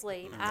 No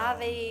sleep.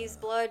 IVs,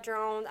 blood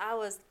drawn. I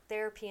was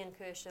their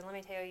pincushion. Let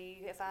me tell you,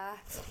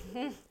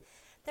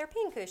 their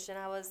pincushion.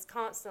 I was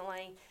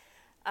constantly,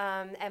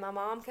 and my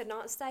mom could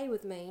not stay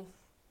with me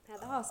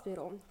at the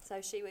hospital.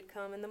 So she would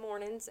come in the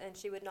mornings, and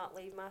she would not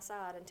leave my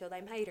side until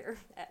they made her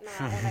at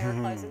night when they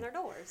were closing their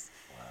doors.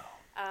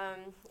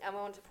 I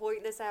wanted to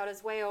point this out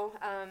as well.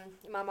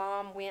 My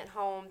mom went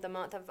home the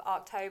month of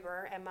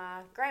October, and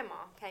my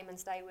grandma came and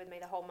stayed with me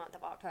the whole month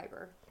of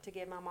October to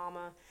give my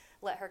mama,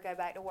 let her go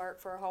back to work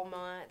for a whole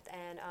month,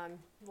 and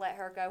let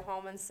her go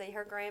home and see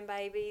her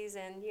grandbabies.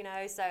 And,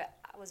 so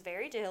I was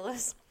very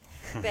jealous.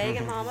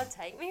 Begging Mama,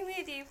 take me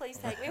with you. Please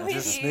take me with you.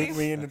 Just sneak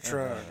me in the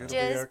truck. It'll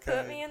Just be okay.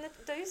 put me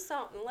do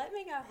something. Let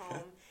me go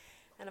home.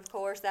 And, of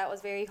course, that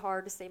was very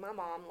hard to see my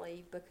mom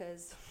leave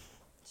because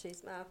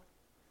she's my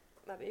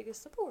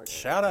biggest supporter.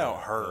 Shout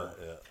out her.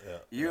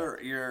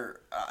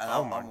 You're.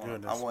 Oh my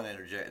goodness. I want to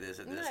interject this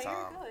at this time.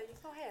 No, you're good.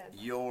 Go ahead.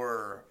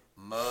 Your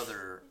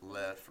mother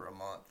left for a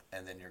month,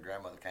 and then your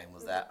grandmother came.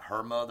 Was that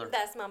her mother?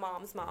 That's my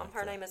mom's mom.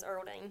 Her name is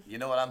Earldine. You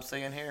know what I'm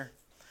seeing here?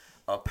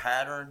 A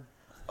pattern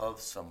of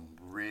some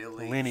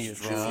really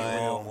Lineage good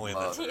wrong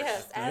mothers.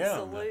 Yes,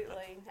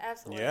 absolutely.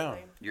 Absolutely. Yeah.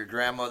 Your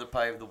grandmother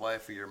paved the way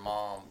for your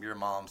mom. Your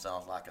mom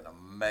sounds like an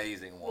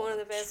amazing woman. One of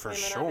the best For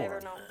women sure. I've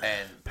ever known.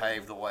 And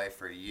paved the way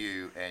for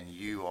you, and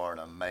you are an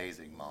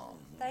amazing mom.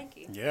 Thank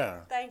you. Yeah.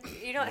 Thank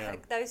you. You know, Yeah.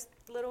 those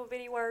little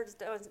bitty words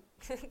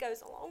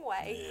goes a long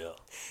way.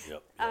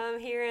 Yep.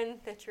 Hearing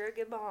that you're a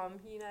good mom,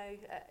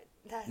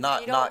 that,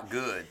 Not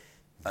good,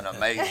 an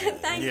amazing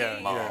Thank Yeah,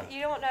 you. yeah.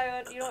 You don't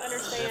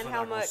understand Definitely how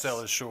not gonna much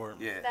sell it short.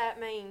 Yeah. that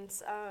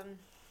means.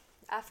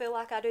 I feel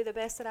like I do the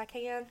best that I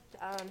can.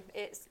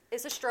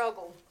 It's a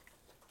struggle.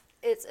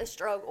 It's a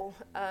struggle.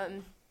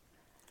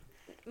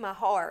 My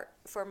heart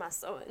for my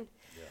son.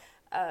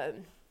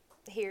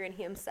 Hearing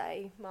him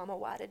say, "Mama,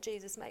 why did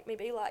Jesus make me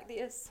be like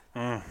this?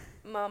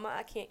 Mama,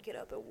 I can't get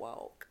up and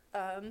walk.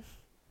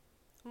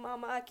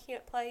 Mama, I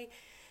can't play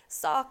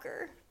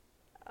soccer."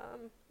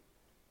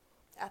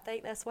 I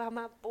think that's why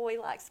my boy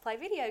likes to play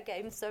video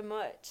games so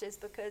much, is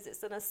because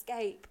it's an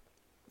escape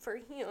for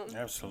him.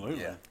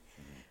 Absolutely.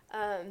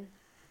 Yeah.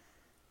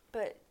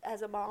 But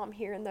as a mom,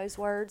 hearing those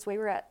words, we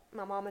were at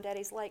my mom and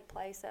daddy's lake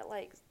place at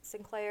Lake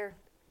Sinclair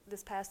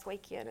this past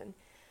weekend,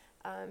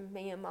 and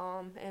me and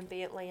Mom and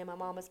Bentley and my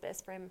mama's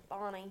best friend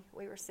Bonnie,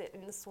 we were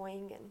sitting in the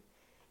swing, and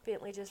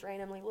Bentley just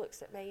randomly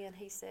looks at me and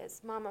he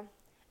says, "Mama,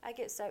 I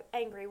get so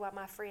angry when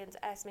my friends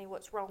ask me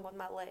what's wrong with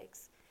my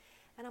legs."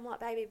 And I'm like,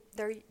 "Baby,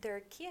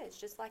 they're kids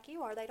just like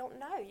you are. They don't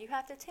know. You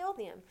have to tell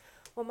them."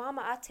 "Well,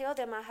 Mama, I tell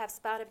them I have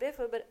spina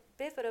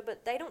bifida,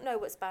 but they don't know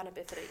what spina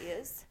bifida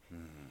is.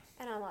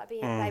 And I'm like,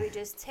 baby,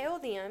 just tell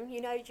them,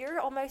 you're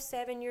almost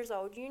 7 years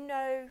old. You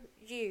know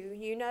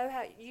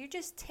how, you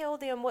just tell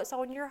them what's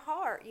on your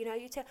heart.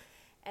 You tell.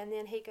 And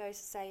then he goes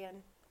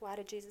saying, why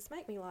did Jesus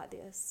make me like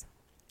this?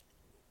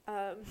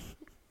 Mama,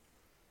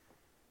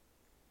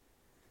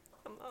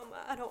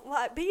 I don't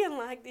like being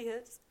like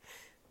this.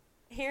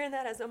 Hearing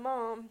that as a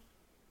mom,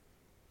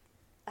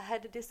 I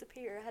had to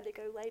disappear. I had to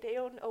go lay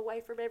down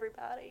away from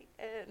everybody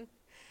and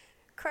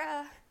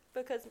cry,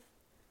 because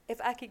if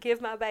I could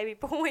give my baby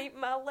boy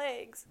my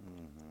legs,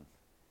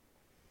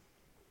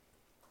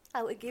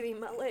 I would give him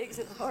my legs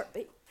in a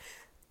heartbeat.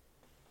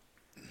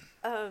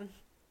 I'm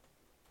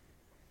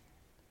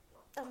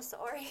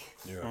sorry.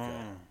 You're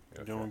okay.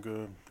 You're doing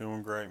good.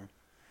 Doing great.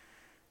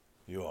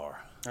 You are.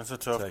 That's a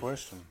tough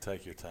question.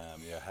 Take your time.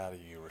 Yeah, how do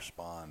you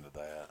respond to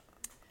that?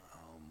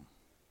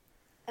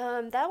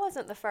 That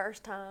wasn't the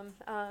first time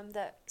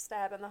that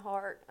stab in the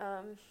heart.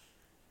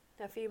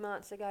 A few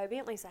months ago,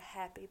 Bentley's a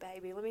happy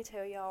baby. Let me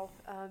tell y'all,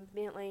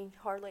 Bentley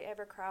hardly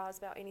ever cries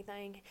about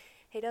anything.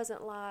 He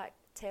doesn't like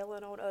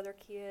telling on other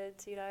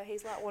kids.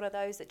 He's like one of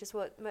those that just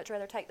would much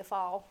rather take the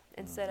fall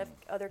instead of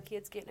other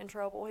kids getting in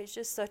trouble. He's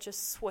just such a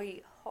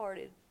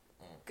sweet-hearted,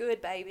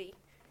 good baby.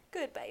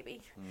 Good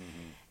baby.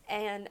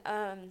 And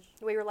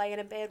we were laying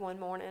in bed one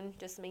morning,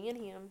 just me and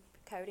him.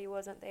 Cody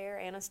wasn't there.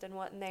 Aniston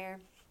wasn't there.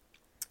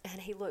 And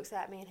he looks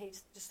at me and he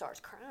just starts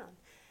crying.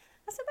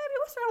 I said, baby,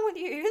 what's wrong with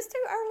you? It's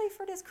too early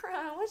for this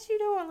crying. What you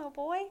doing, little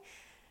boy?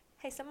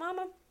 He said,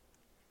 Mama,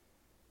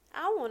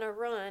 I want to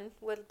run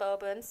with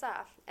Bubba and Si.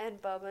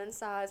 And Bubba and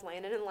Si is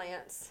Landon and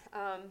Lance.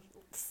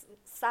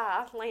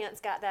 Lance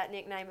got that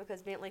nickname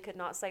because Bentley could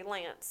not say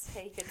Lance.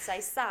 He could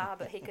say Si,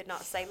 but he could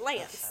not say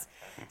Lance.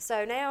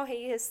 So now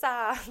he is Si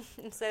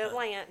instead of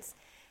Lance.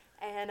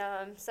 And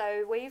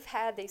so we've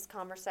had these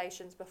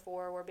conversations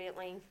before where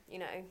Bentley,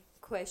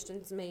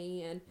 questions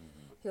me, and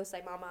he'll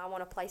say, Mama, I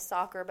want to play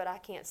soccer, but I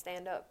can't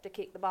stand up to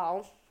kick the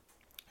ball.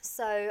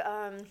 So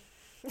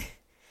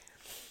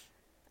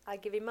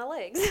I'd give him my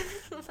legs.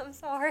 I'm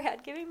sorry.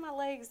 I'd give him my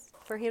legs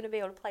for him to be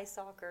able to play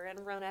soccer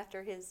and run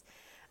after his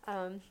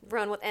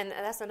run with. And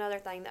that's another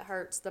thing that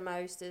hurts the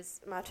most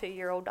is my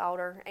 2-year-old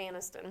daughter,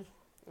 Aniston,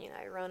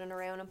 running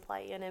around and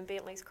playing, and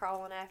Bentley's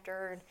crawling after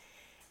her. And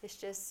it's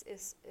just,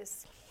 it's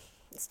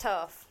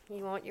tough.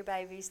 You want your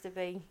babies to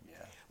be,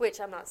 which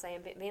I'm not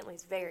saying, but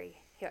Bentley's very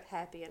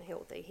happy and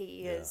healthy.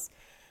 He is.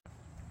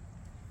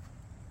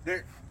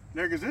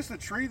 Derek, is this the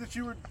tree that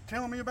you were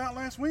telling me about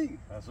last week?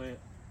 That's it.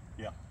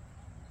 Yeah.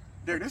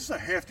 Derek, this is a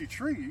hefty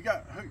tree. You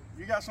got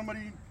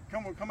somebody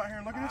come out here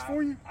and look at this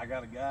for you? I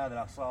got a guy that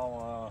I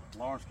saw,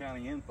 Lawrence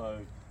County Info.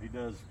 He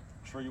does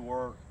tree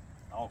work,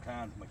 all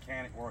kinds of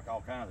mechanic work,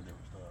 all kinds of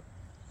different stuff.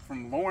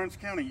 From Lawrence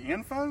County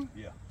Info?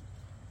 Yeah.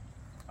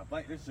 I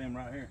think this is him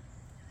right here.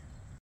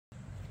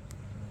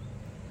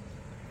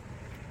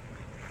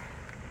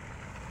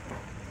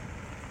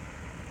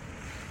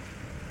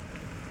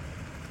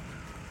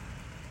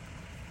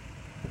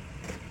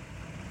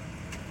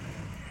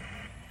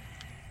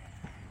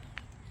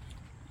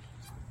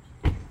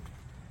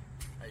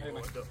 Hey,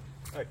 man.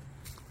 Hey,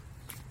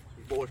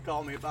 These boys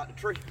called me about the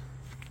tree.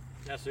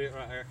 that's it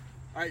right here.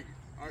 Hey,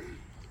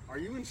 are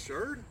you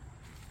insured?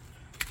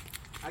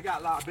 I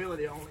got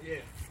liability on it,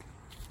 yeah.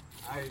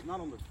 Hey, not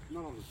on the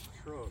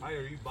truck. Hey,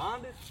 are you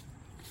bonded?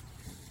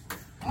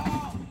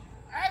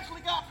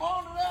 Actually got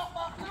bonded out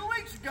about 2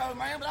 weeks ago,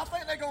 man, but I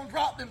think they're going to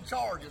drop them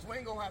charges. We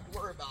ain't going to have to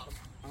worry about them.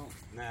 Oh,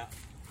 Now,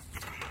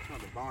 it's not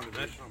the bond.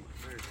 That's- It's something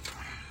serious.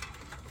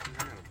 I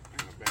got a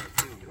bad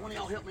feeling. One of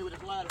y'all help me with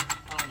this ladder?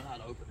 I don't know how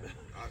to open it.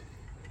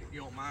 If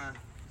you don't mind.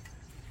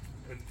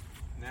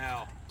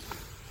 now,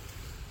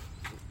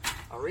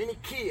 Are any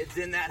kids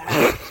in that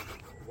house?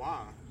 Why?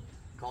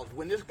 Because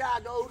when this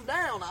guy goes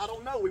down, I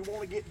don't know. We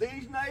want to get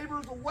these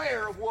neighbors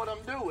aware of what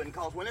I'm doing.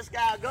 Because when this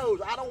guy goes,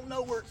 I don't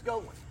know where it's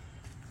going.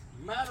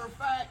 Matter of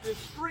fact, this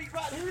street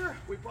right here,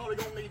 we probably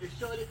going to need to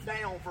shut it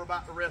down for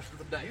about the rest of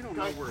the day. You don't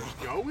know where it's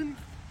going?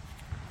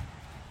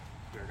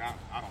 Derek, I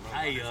don't know.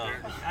 hey, about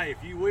this, Derek. hey,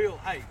 if you will,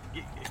 I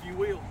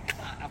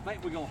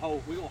think we're gonna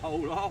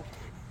hold off.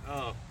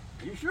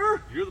 You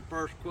sure? You're the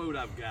first quote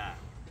I've got.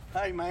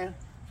 Hey, man.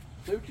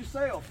 Suit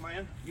yourself,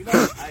 man. You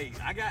know. Hey,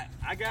 I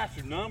got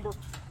your number.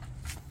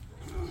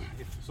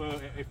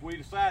 If we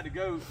decide to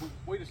go,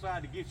 we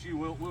decide to get you,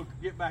 we'll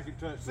get back in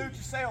touch. Suit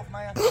yourself,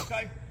 man.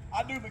 Okay.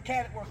 I do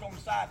mechanic work on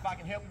the side. If I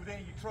can help you with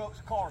any of your trucks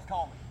or cars,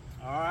 call me.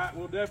 All right,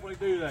 we'll definitely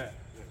do that.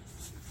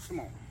 Come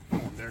on,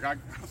 Derek.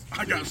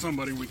 I got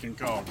somebody we can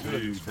call.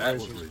 Dude, that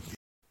was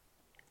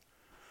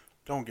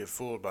Don't get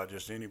fooled by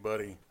just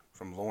anybody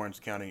from Lawrence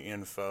County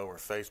Info or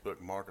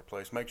Facebook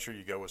Marketplace. Make sure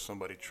you go with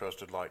somebody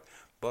trusted like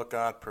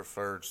Buckeye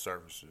Preferred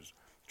Services.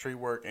 Tree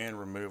work and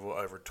removal,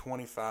 over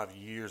 25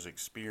 years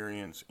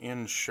experience,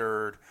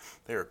 insured.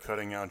 They are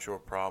cutting out your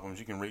problems.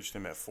 You can reach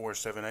them at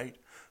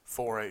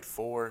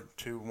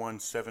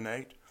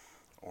 478-484-2178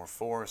 or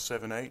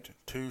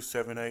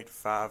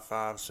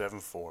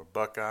 478-278-5574.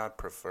 Buckeye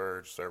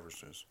Preferred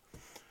Services.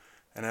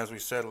 And as we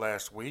said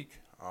last week,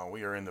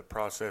 We are in the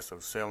process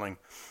of selling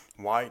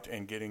white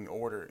and getting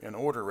an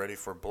order ready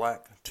for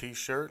black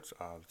T-shirts.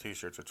 The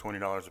T-shirts are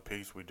 $20 a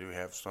piece. We do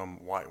have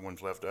some white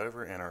ones left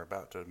over and are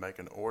about to make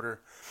an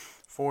order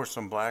for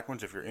some black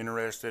ones. If you're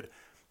interested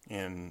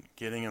in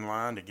getting in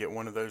line to get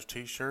one of those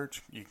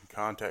T-shirts, you can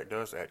contact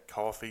us at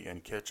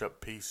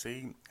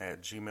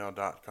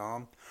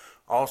coffeeandketchuppc@gmail.com.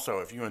 Also,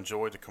 if you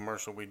enjoyed the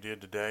commercial we did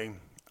today,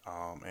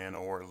 and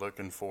or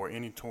looking for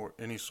any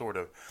sort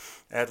of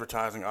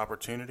advertising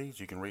opportunities,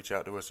 you can reach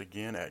out to us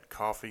again at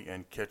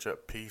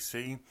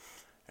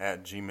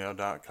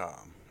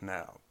coffeeandketchuppc@gmail.com.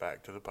 Now,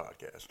 back to the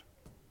podcast.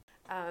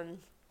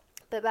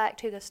 But back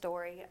to the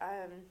story.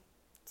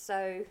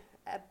 So,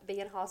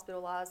 being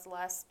hospitalized the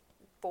last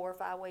 4 or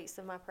 5 weeks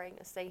of my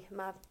pregnancy,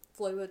 my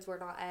fluids were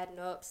not adding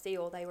up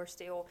still. They were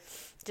still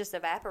just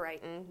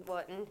evaporating,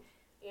 and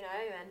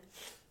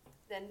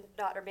then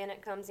Dr.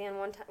 Bennett comes in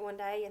one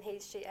day, and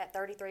she at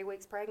 33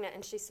 weeks pregnant,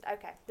 and she said,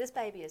 okay, this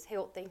baby is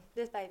healthy.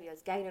 This baby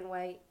is gaining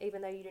weight,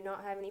 even though you do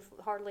not have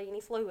hardly any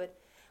fluid.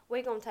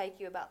 We're going to take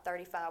you about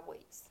 35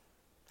 weeks.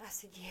 I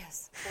said,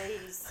 yes,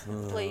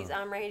 please,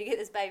 I'm ready to get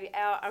this baby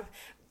out. I'm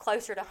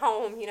closer to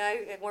home,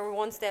 we're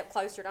one step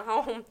closer to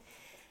home.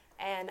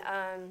 And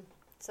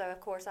so, of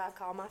course, I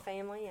call my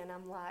family, and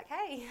I'm like,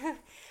 hey,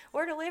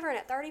 we're delivering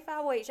at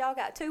 35 weeks. Y'all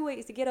got 2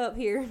 weeks to get up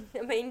here.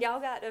 I mean, y'all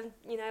got to,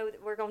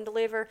 we're going to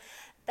deliver.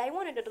 They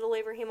wanted to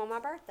deliver him on my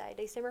birthday,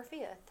 December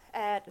 5th,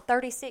 at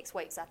 36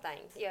 weeks, I think.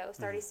 Yeah, it was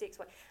 36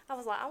 weeks. I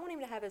was like, I want him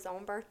to have his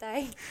own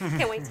birthday.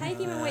 Can we take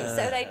him a week?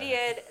 So they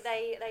did.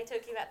 They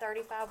took him at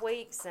 35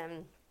 weeks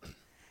and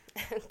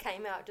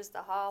came out just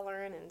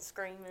hollering and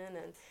screaming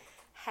and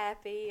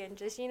happy and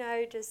just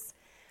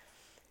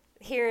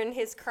hearing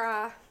his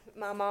cry.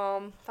 My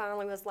mom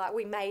finally was like,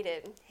 we made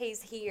it.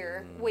 He's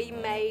here. We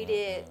made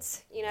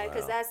it.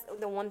 Because that's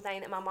the one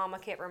thing that my mama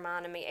kept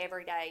reminding me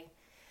every day.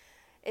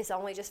 It's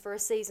only just for a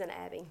season,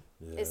 Abby.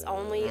 Yeah. It's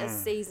only a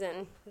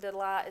season.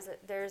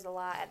 There's a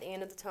light at the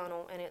end of the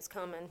tunnel, and it's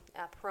coming.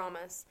 I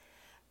promise.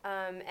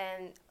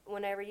 And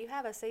whenever you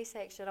have a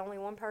C-section, only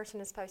one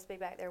person is supposed to be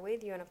back there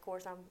with you. And, of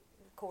course, I'm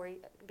Corey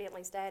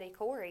Bentley's daddy,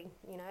 Corey,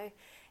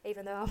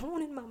 even though I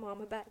wanted my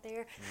mama back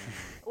there.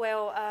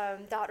 Well,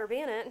 Dr.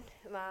 Bennett,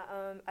 my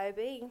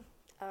OB,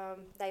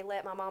 they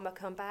let my mama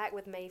come back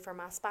with me for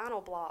my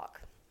spinal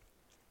block.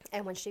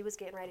 And when she was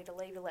getting ready to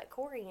leave to let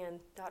Corey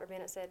in, Dr.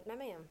 Bennett said, no,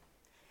 ma'am,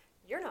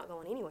 you're not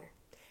going anywhere.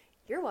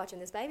 You're watching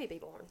this baby be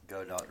born.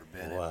 Go, Dr.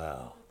 Bennett.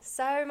 Wow.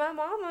 So my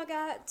mama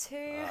got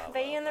to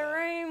be in the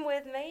room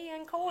with me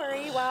and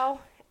Corey while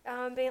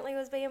Bentley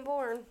was being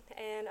born.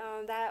 And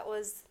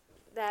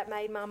that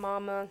made my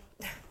mama,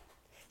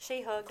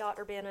 she hugged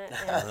Dr. Bennett.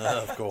 And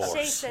of course.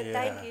 She said,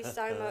 thank you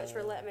so much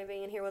for letting me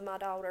be in here with my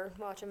daughter,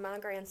 watching my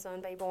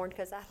grandson be born,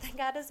 because I think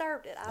I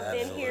deserved it. I've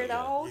been here the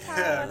whole time.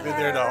 Yeah, with been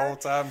there the whole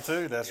time,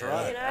 too. That's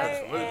right.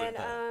 Absolutely.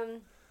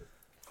 And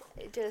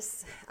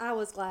I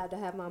was glad to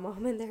have my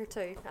mom in there,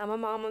 too. I'm a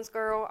mama's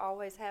girl,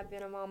 always have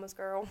been a mama's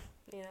girl.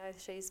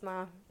 She's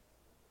my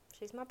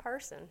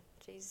person.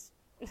 She's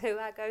who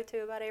I go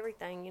to about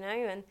everything,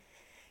 and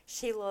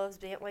she loves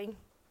Bentley.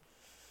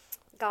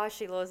 Gosh,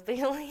 she loves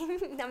Bentley.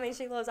 I mean,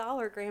 she loves all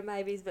her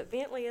grandbabies, but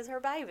Bentley is her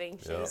baby.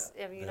 She's,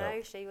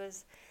 she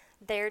was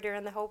there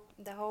during the whole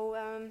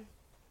thing.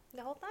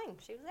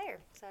 She was there.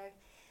 So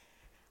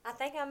I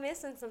think I'm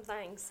missing some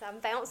things. I'm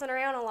bouncing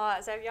around a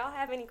lot. So if y'all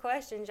have any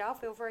questions, y'all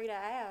feel free to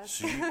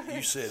ask. So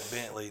you said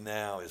Bentley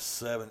now is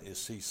 7.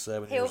 Is he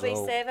 7 He'll years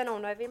old? be 7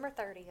 on November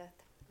 30th.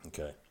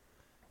 Okay.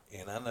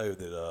 And I know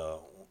that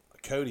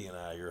Cody and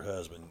I, your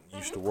husband,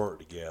 used to work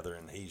together,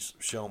 and he's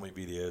shown me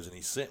videos, and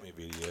he sent me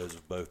videos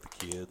of both the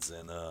kids.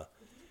 And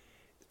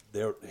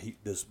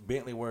does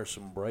Bentley wear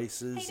some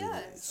braces? He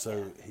does.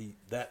 So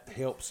that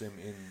helps him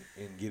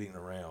in getting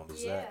around.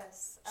 Is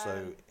Yes. that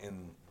so?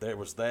 And there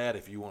was that.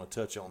 If you want to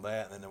touch on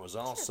that, and then there was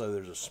also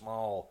there's a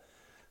small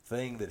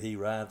thing that he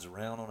rides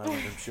around on. I want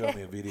him to show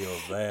me a video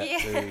of that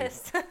too.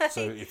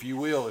 So if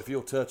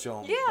you'll touch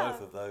on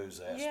both of those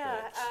aspects.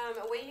 Yeah.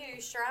 We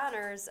use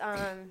Shriners.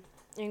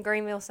 In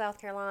Greenville, South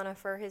Carolina,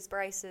 for his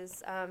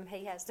braces.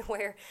 He has to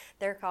wear,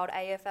 they're called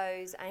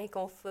AFOs,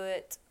 ankle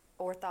foot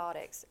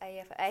orthotics.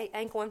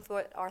 Ankle and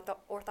foot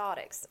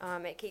orthotics.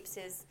 It keeps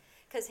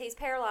because he's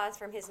paralyzed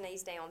from his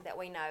knees down, that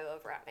we know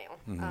of right now.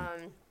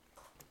 Mm-hmm.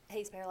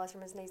 He's paralyzed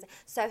from his knees down.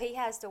 So he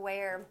has to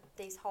wear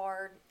these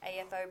hard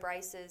AFO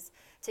braces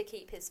to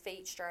keep his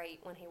feet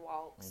straight when he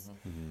walks.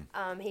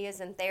 Mm-hmm. He is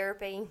in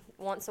therapy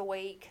once a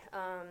week.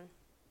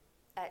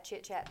 At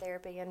Chit Chat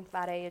Therapy in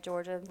Vidalia,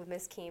 Georgia, with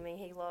Miss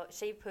Kimmy.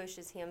 She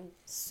pushes him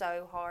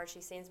so hard.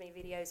 She sends me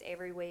videos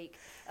every week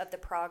of the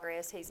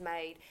progress he's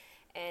made.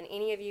 And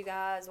any of you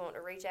guys want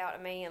to reach out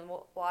to me and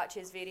watch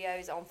his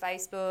videos on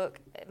Facebook,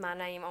 my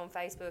name on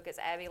Facebook is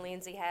Abby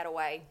Lindsay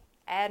Hadaway.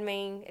 Add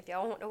me if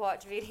y'all want to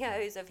watch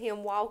videos of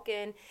him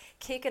walking,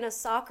 kicking a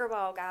soccer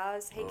ball,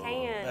 guys. He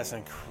can. That's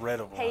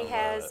incredible. He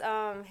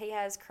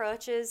has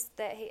crutches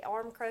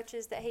arm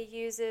crutches that he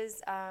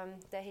uses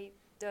that he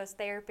does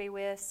therapy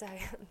with. So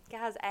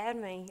guys, add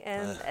me.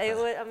 And I'm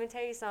gonna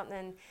tell you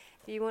something.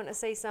 If you want to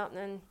see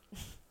something,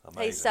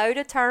 amazing. He's so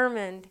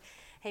determined.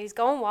 he was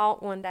going to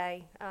walk one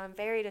day.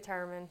 Very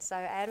determined. So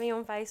add me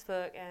on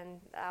Facebook, and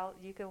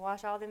you can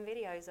watch all them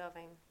videos of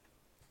him.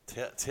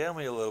 Tell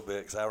me a little bit,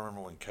 because I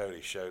remember when Cody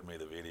showed me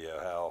the video,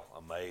 how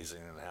amazing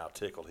and how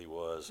tickled he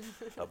was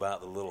about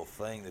the little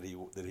thing that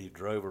he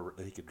drove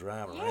that he could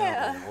drive around.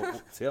 Yeah.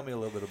 Tell us a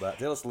little bit about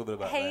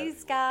that.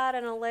 He's got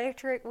an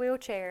electric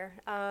wheelchair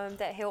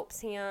that helps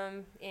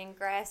him in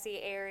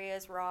grassy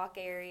areas, rock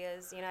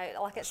areas. You know,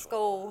 like at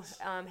school,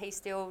 he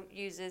still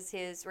uses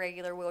his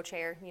regular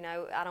wheelchair. You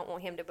know, I don't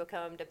want him to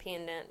become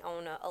dependent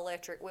on an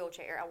electric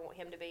wheelchair. I want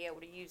him to be able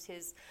to use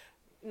his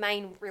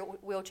main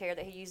wheelchair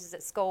that he uses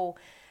at school.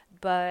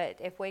 But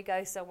if we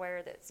go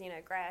somewhere that's, you know,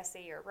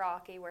 grassy or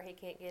rocky where he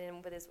can't get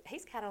in with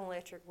he's got an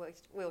electric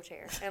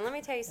wheelchair. And let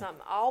me tell you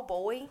something,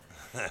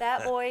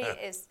 that boy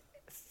is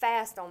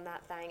fast on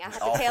that thing. I have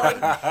to tell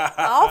him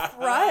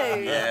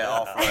off-road. Yeah,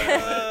 off-road.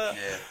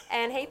 Yeah.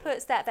 And he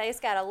puts that thing, it's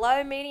got a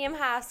low, medium,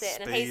 high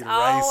set, and he's Speed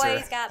always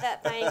racer. got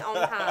that thing on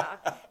high.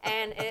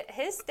 And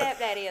his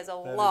stepdaddy is a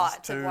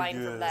lot to too blame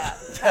for good. that.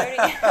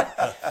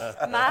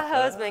 Cody, my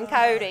husband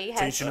Cody has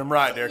Teaching him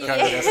right there, Cody.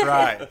 Yeah. That's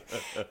right.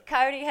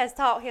 Cody has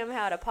taught him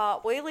how to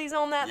pop wheelies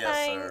on that Yes,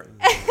 thing.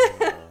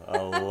 sir. I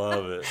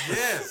love it.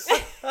 Yes.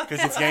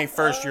 Because if you ain't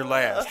first, you're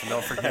last. And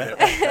don't forget it.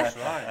 That's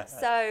right.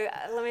 So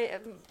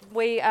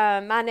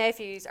my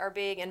nephews are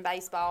big in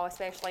baseball,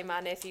 especially my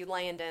nephew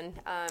Landon.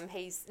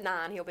 He's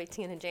 9. He'll be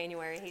 10 in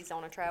January. He's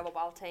on a travel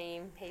ball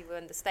team. He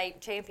won the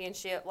state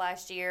championship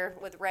last year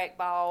with rec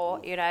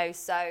ball. You know,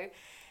 so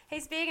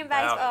he's big in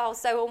baseball.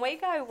 So when we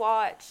go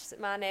watch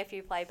my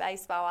nephew play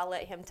baseball, I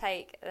let him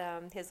take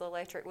his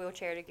electric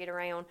wheelchair to get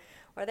around.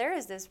 Well, there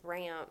is this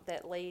ramp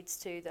that leads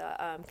to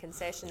the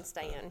concession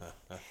stand.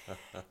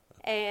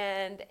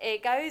 And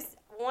it goes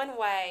one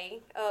way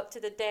up to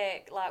the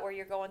deck, like where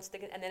you're going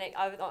to and then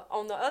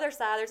on the other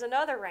side, there's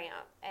another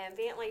ramp. And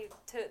Bentley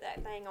took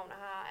that thing on the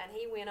high, and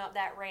he went up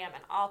that ramp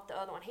and off the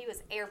other one. He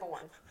was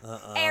airborne.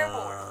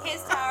 Airborne.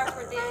 His tires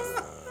were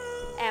this.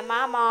 And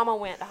my mama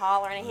went to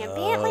hollering at him,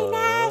 Bentley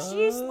Nash,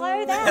 you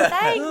slow that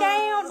thing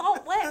down.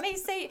 Don't let me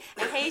see.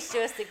 And he's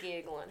just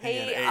giggling.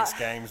 He in X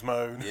Games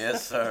mode.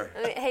 Yes, sir.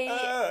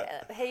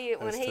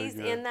 When he's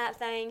good. in that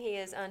thing, he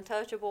is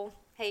untouchable.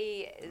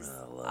 He is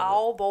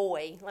all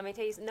boy. Let me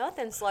tell you,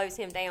 nothing slows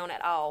him down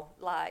at all.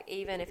 Like,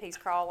 even if he's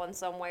crawling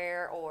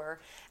somewhere or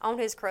on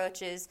his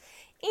crutches,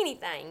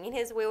 anything in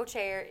his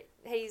wheelchair,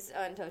 he's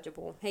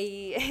untouchable.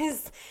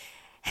 He's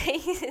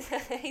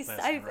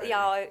so,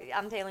 y'all,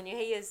 I'm telling you,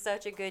 he is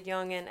such a good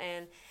youngin'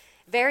 and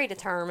very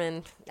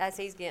determined. As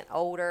he's getting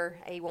older,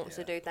 he wants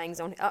to do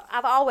things on.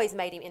 I've always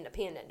made him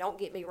independent. Don't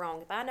get me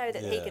wrong. If I know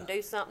that he can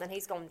do something,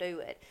 he's gonna do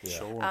it.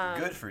 Sure.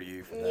 Good for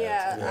you for that.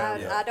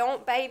 Yeah, I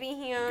don't baby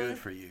him. Good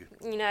for you.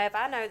 You know, if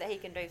I know that he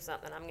can do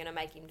something, I'm gonna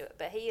make him do it.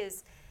 But he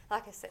is,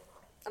 like I said,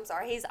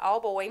 he's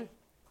all boy,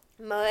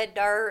 mud,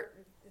 dirt,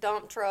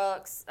 dump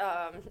trucks,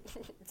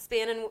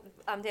 spinning.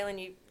 I'm telling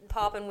you,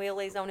 popping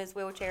wheelies on his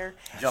wheelchair,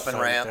 Jumping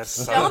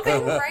ramps.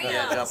 jumping ramps.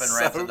 Yeah, jumping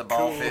ramps in the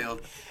ball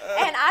field.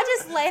 And I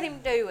just let him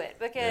do it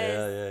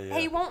because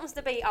he wants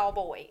to be all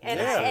boy,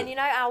 and you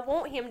know, I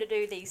want him to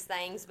do these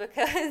things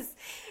because.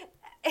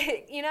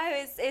 You know,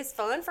 it's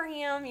fun for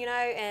him, you know,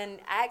 and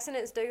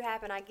accidents do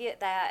happen. I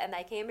get that, and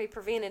they can be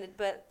prevented,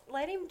 but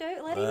let him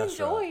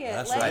enjoy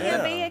it. Let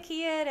him be a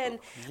kid, and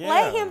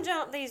let him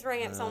jump these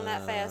ramps on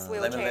that fast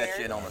wheelchair. Let me let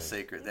you in on a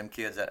secret. Them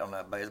kids out on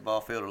that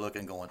baseball field are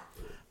looking going,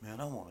 man,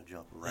 I want to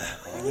jump a ramp.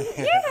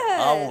 Yes.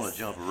 I want to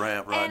jump a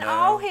ramp right and now.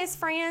 all his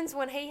friends,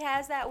 when he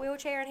has that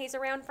wheelchair and he's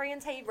around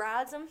friends, he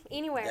rides them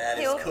anywhere. That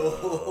is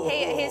cool.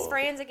 His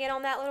friends will get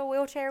on that little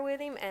wheelchair with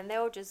him, and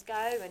they'll just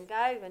go and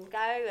go and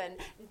go. And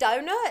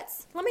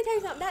donuts. Let me tell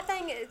you something. That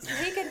thing,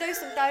 he can do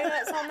some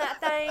donuts on that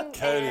thing.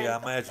 Cody,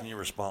 I imagine you're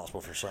responsible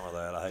for some of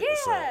that. I hate to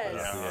say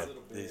it.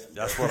 Yes.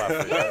 That's what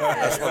I feel.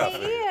 Yes,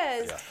 he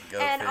is. Go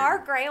And figure. our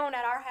ground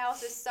at our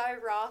house is so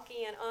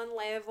rocky and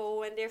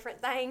unlevel and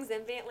different things,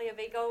 and Bentley will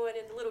be going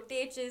into little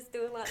ditches,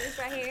 doing like this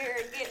right here,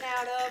 and getting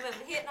out of them,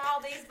 and hitting all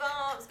these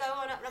bumps,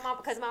 going up to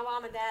because my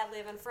mom and dad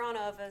live in front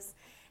of us,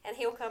 and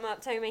he'll come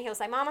up to me, he'll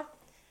say, Mama,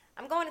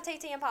 I'm going to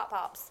TT and Pop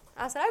Pops.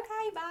 I said,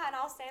 okay, bye, and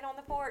I'll stand on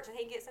the porch, and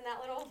he gets in that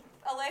little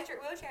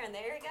electric wheelchair, and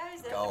there he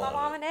goes, up to my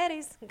mom and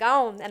daddy's,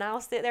 gone, and I'll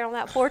sit there on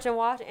that porch and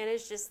watch it, and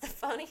it's just the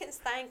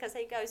funniest thing, because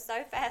he goes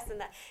so fast and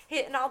that,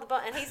 hitting all the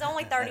buttons, and he's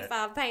only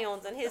 35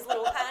 pounds, and his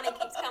little piney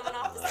keeps coming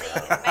off the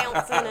seat and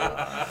bouncing, and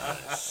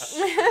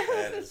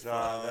That is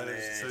That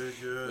is too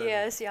good.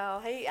 yes,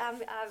 y'all, I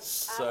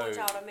want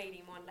y'all to meet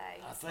him one day.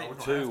 I think,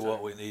 too,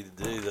 what we need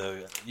to do,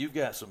 though, you've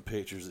got some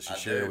pictures that you I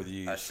share do. with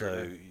you, I sure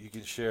so do. you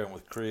can share them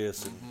with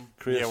Chris. And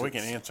Chris, Yeah, we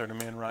can insert them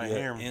in right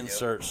here.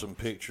 insert some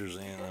pictures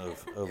in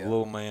of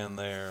little man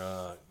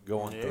there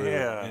going through.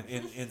 Yeah.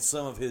 In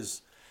some of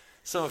his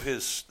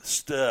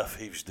stuff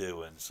he's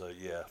doing. So,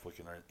 yeah, if we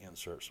can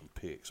insert some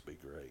pics,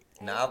 it'd be great.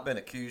 Now, I've been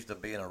accused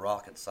of being a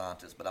rocket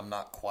scientist, but I'm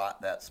not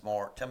quite that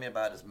smart. Tell me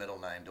about his middle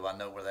name. Do I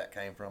know where that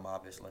came from,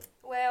 obviously?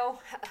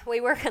 Well,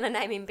 we were going to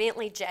name him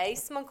Bentley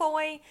Jace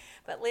McCoy,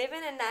 but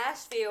living in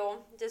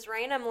Nashville, just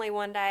randomly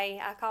one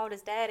day, I called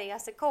his daddy. I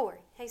said, Corey.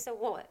 He said,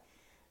 what?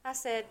 I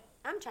said,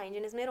 I'm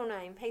changing his middle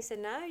name. He said,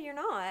 no, you're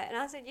not. And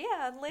I said,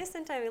 yeah,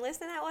 listen to me.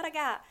 Listen to what I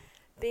got.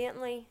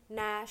 Bentley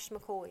Nash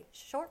McCoy,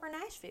 short for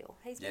Nashville.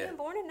 He's being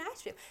born in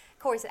Nashville.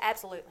 Corey said,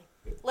 absolutely.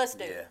 Let's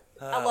do it.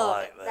 I love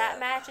like it. That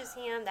matches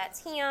him.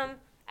 That's him.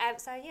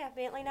 So, yeah,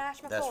 Bentley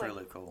Nash McCoy. That's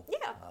really cool.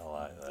 Yeah. I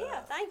like that. Yeah,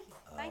 thank you.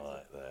 Thank I you.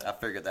 like that. I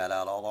figured that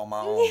out all on my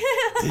own.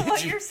 Well,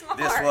 you're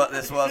smart.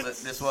 This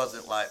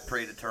wasn't like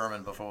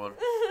predetermined before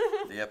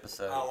the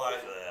episode. I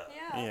like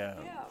that. Yeah.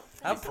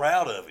 I'm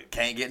proud of him.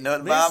 Can't get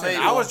nothing by me.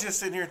 I was just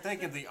sitting here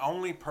thinking the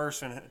only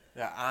person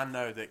that I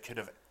know that could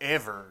have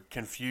ever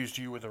confused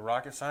you with a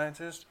rocket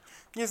scientist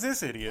is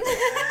this idiot.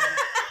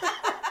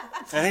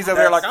 And he's over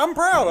there like, I'm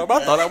proud of him.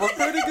 I thought I was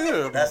pretty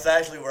good. That's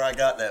actually where I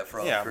got that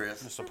from, Yeah,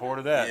 Chris. the support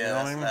of that. Yeah, you know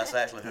what I mean? that's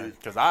actually who.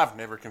 Because I've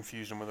never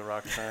confused him with a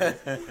rocket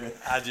scientist.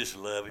 I just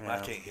love him. I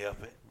can't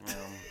help it.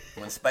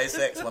 When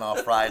SpaceX went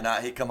off Friday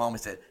night, he come home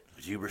and said,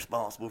 "Was you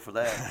responsible for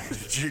that?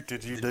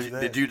 Did you do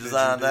that? Did you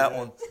design that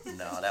one?"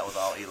 No, that was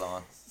all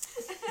Elon.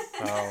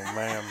 Oh,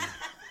 man.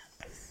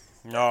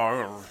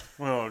 No,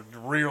 we'll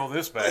reel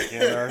this back in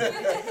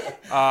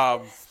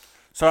there.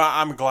 So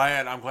I'm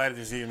glad that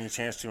he's giving me a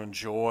chance to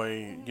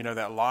enjoy,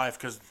 that life,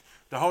 because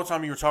the whole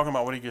time you were talking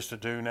about what he gets to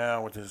do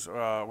now with his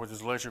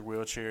electric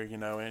wheelchair,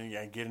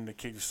 and getting to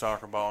kick the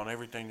soccer ball and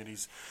everything that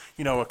he's,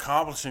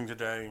 accomplishing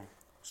today.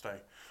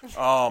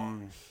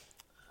 All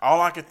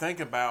I could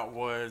think about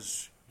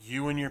was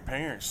you and your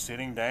parents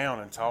sitting down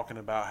and talking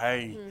about,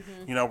 hey,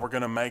 we're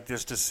going to make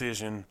this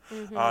decision,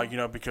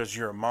 because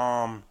you're a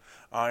mom.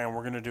 And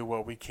we're going to do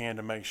what we can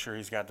to make sure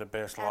he's got the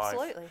best life.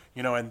 Absolutely.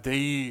 And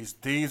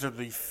these are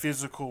the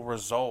physical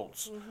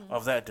results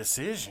of that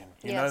decision,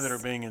 that are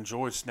being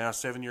enjoyed now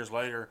 7 years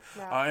later,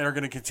 and are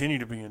going to continue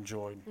to be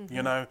enjoyed.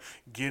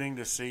 Getting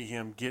to see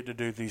him get to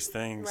do these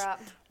things,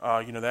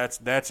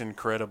 that's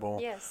incredible.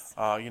 Yes.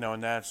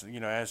 And that's,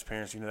 as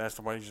parents, that's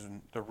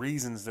the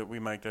reasons that we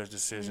make those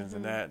decisions,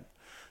 and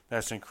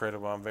that's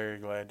incredible. I'm very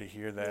glad to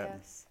hear that.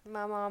 Yes.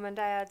 My mom and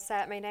dad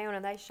sat me down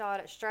and they shot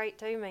it straight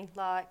to me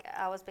like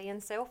I was being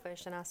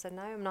selfish. And I said,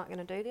 no, I'm not going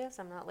to do this.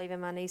 I'm not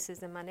leaving my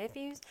nieces and my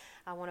nephews.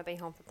 I want to be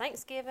home for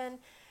Thanksgiving.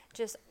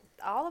 Just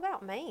all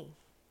about me.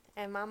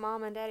 And my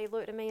mom and daddy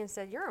looked at me and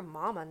said, you're a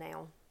mama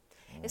now.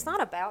 It's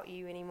not about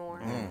you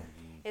anymore.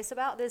 It's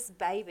about this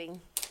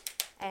baby.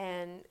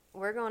 And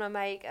we're going to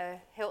make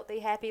a healthy,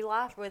 happy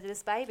life with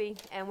this baby.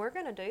 And we're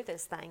going to do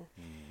this thing.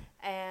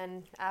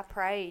 And I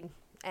prayed.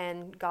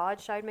 And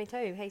God showed me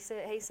too. He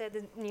said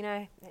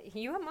that,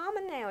 you're a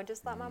mama now,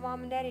 just like my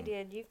mom and daddy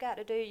did. You've got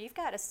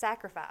to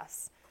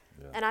sacrifice.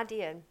 Yeah. And I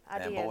did.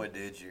 And boy,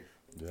 did you.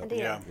 Yep. I did.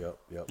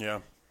 Yeah. Yeah.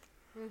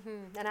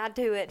 And I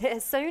do it.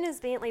 As soon as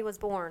Bentley was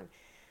born,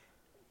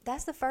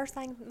 that's the first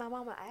thing my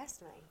mama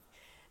asked me.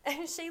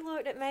 And she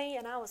looked at me,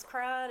 and I was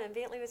crying, and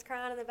Bentley was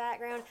crying in the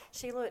background.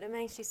 She looked at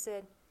me, and she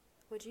said,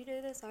 would you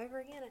do this over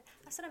again?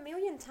 I said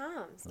 1,000,000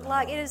 times.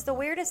 Like, it is the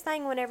weirdest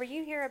thing whenever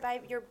you hear a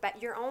baby,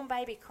 your own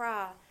baby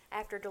cry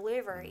after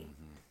delivery.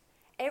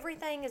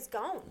 Everything is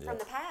gone from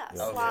the past.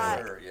 Oh,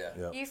 like, sure,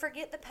 yeah. You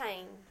forget the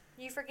pain.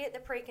 You forget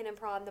the pricking and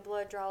prodding, the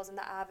blood draws, and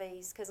the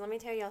IVs. Because let me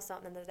tell y'all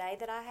something. The day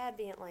that I had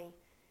Bentley,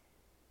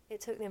 it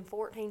took them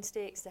 14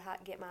 sticks to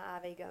get my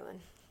IV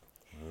going.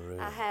 Really?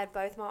 I had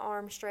both my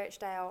arms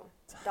stretched out,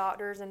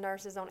 doctors and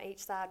nurses on each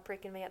side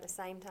pricking me at the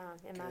same time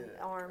in my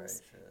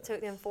arms. Gracious.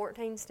 Took them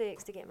 14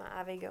 sticks to get my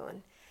IV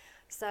going.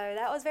 So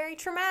that was very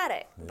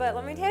traumatic. But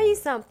let me tell you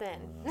something.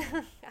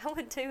 I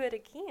would do it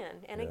again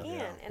and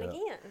again and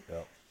again.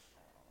 Yep.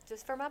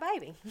 Just for my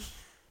baby.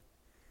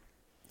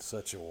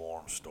 Such a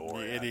warm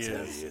story. It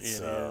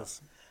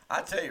is.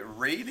 I tell you,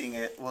 reading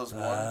it was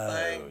one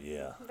thing.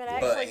 Yeah.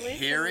 But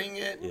hearing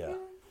it. Yeah.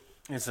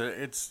 It's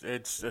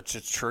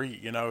a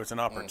treat, It's an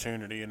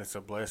opportunity and it's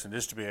a blessing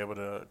just to be able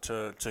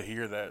to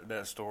hear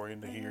that story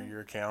and to hear your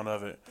account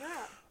of it.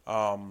 Yeah.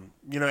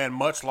 And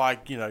much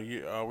like we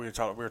were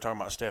talking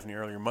about Stephanie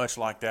earlier. Much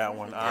like that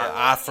one,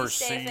 I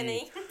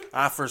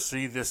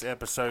foresee this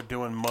episode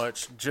doing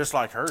much just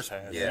like hers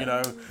has.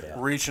 Yeah.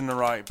 Reaching the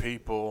right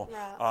people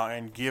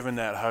and giving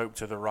that hope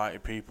to the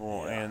right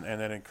people and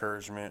that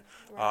encouragement.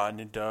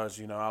 And it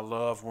does. I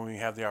love when we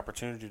have the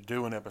opportunity to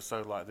do an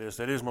episode like this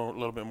that is a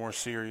little bit more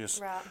serious,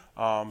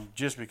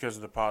 just because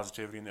of the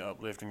positivity and the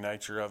uplifting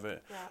nature of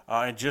it,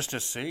 and just to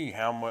see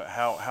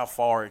how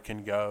far it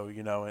can go,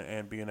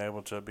 and being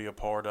able to be a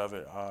part of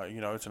it.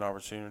 It's an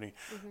opportunity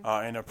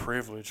and a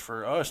privilege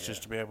for us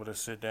just to be able to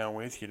sit down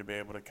with you to be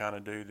able to kind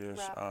of do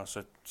this.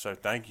 So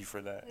thank you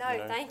for that. No,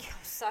 thank you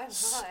so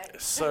much.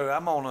 So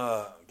I'm on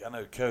I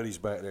know Cody's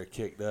back there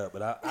kicked up,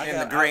 but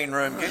the green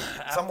room.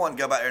 Someone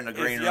go back there in the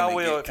green room and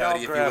get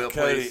Cody, if you will,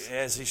 please.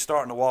 As he's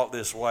starting to walk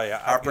this way.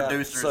 Our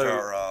producers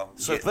are.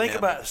 So think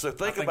about he's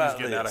getting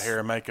this. out of hair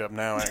and makeup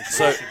now.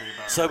 Actually,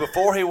 so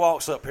before he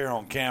walks up here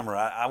on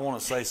camera, I want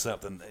to say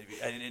something,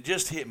 and it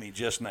just hit me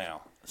just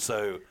now.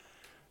 So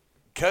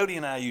Cody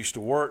and I used to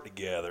work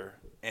together.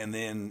 And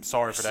then,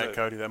 sorry for that,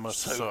 Cody. That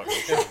must have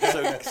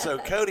sucked. So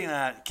Cody and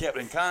I kept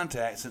in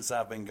contact since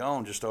I've been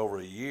gone just over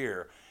a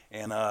year.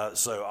 And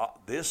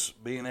this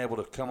being able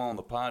to come on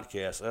the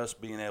podcast, us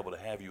being able to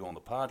have you on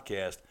the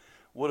podcast,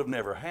 would have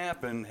never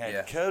happened had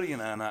Yeah. Cody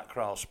and I not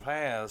crossed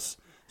paths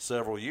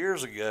several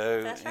years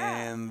ago. That's right.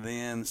 And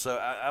then, so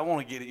I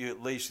want to get at you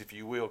at least, if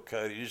you will,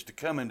 Cody, just to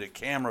come into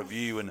camera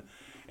view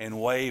and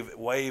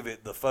wave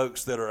at the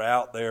folks that are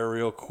out there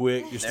real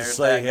quick, just There's to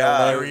say that guy.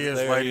 hello. There he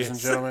is, ladies and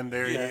gentlemen.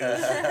 There he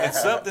is.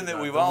 It's something that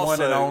we've The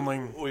one and also only.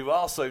 we've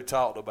also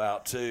talked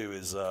about too.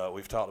 Is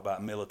we've talked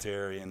about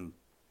military and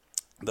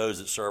those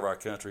that serve our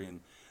country and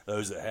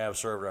those that have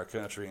served our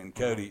country. And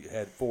Cody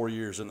had 4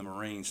 years in the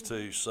Marines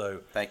too.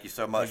 So Thank you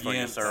so much for your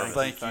again, service.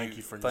 thank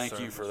you for your thank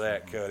you for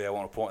that, Cody. I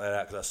want to point that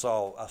out because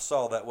I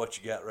saw that what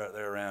you got right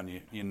there around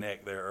your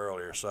neck there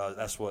earlier. So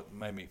that's what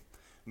made me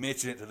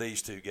mention it to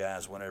these two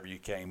guys whenever you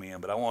came in.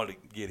 But I wanted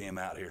to get him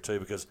out here too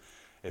because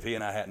if he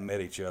and I hadn't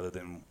met each other,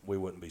 then we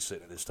wouldn't be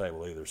sitting at this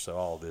table either. So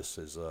all this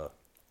is.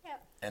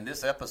 And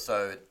this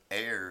episode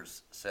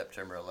airs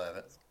September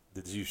 11th,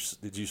 Did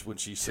you when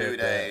she said 2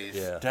 days that?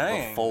 Yeah.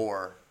 Dang.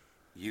 before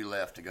you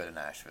left to go to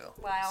Nashville.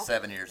 Wow.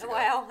 7 years ago.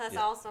 Wow, that's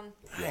awesome.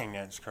 Dang,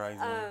 that's crazy.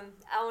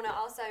 I want to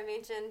also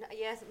mention,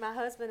 yes, my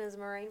husband is a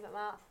Marine, but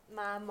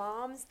my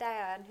mom's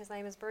dad, his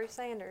name is Bruce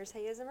Sanders,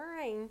 he is a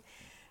Marine,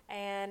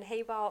 and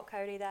he bought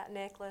Cody that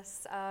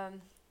necklace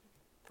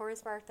for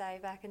his birthday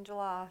back in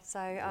July. So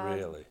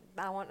Really?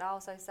 I want to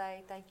also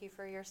say thank you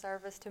for your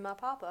service to my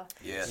papa.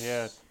 Yes.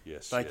 Yeah.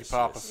 Yes. Thank yes, you,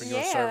 Papa, yes. for your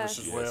Yeah. service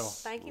as Yes. well.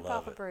 Thank you,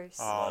 Love Papa it. Bruce.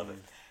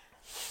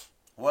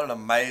 What an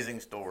amazing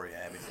story,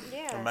 Abby.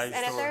 Yes, Amazing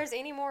and if story. there's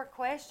any more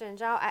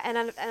questions, y'all,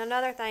 and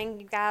another thing,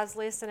 you guys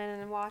listening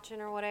and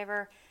watching or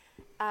whatever,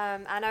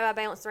 I know I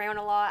bounced around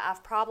a lot.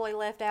 I've probably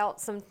left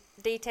out some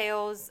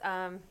details.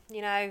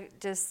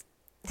 Just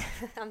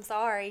I'm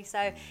sorry. So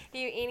if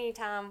you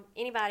anytime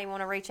anybody want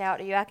to reach out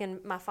to you,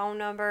 my phone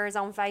number is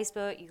on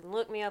Facebook. You can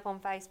look me up on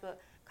Facebook.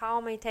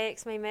 Call me,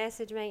 text me,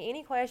 message me.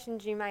 Any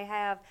questions you may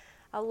have.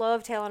 I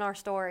love telling our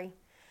story.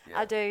 Yeah.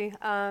 I do.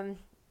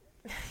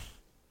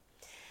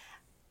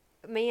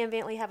 Me and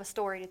Bentley have a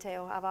story to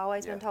tell. I've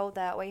always been told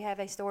that. We have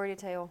a story to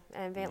tell.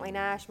 And Bentley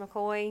Nash,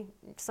 McCoy,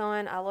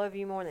 son, I love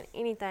you more than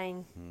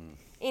anything.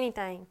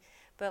 Anything.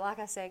 But like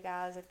I said,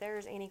 guys, if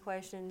there's any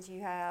questions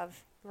you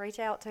have, reach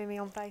out to me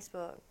on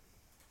Facebook.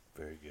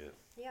 Very good.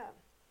 Yeah.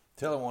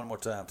 Tell them one more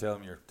time. Tell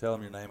them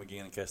your name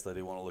again in case they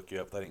do want to look you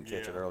up. If they didn't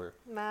catch it earlier.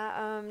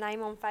 My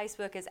name on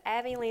Facebook is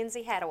Abby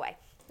Lindsay Hattaway.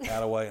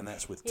 Hattaway, and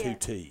that's with Yeah. 2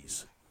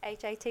 T's.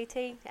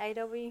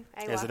 Hattaway.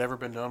 Has it ever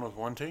been done with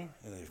one T?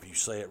 And if you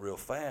say it real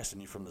fast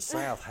and you're from the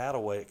South,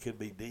 Hattaway, it could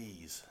be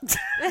D's.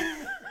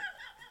 In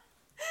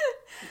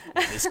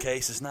this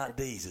case, it's not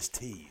D's, it's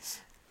T's.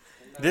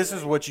 This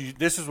is what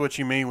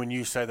you mean when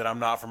you say that I'm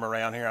not from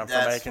around here. I'm from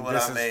That's Macon. what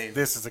This I is mean.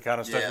 this is the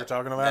kind of stuff Yeah, you're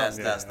talking about.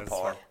 that's the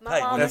part. My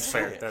mom That's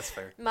and- fair. That's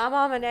fair. My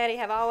mom and daddy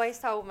have always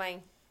told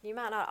me, you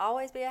might not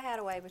always be a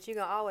Hattaway, but you're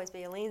going to always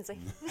be a Lindsay.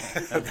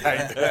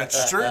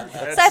 That's true.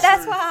 So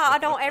that's why I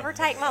don't ever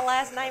take my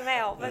last name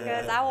out,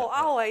 because I will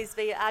always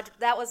be.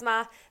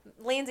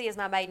 Lindsay is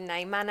my maiden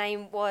name. My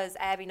name was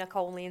Abby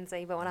Nicole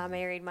Lindsay, but when I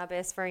married my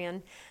best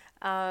friend,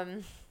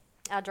 I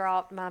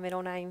dropped my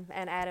middle name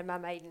and added my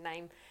maiden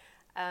name.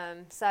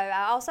 So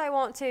I also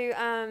want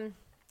to.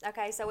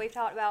 Okay, so we've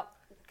talked about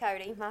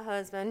Cody, my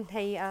husband.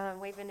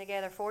 We've been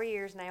together 4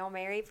 years now,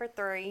 married for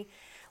 3.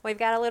 We've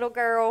got a little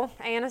girl,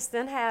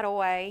 Aniston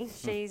Hattaway.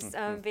 She's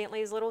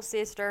Bentley's little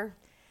sister.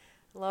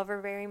 Love her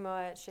very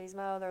much. She's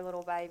my other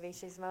little baby.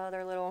 She's my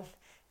other little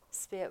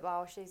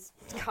spitball. She's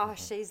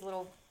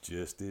little.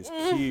 Just as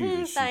cute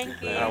as she Thank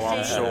can you. be. Oh,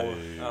 I'm She- sure.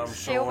 I'm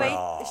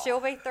sure. She'll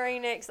be 3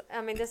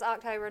 this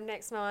October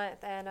next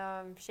month,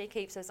 and she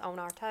keeps us on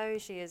our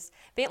toes.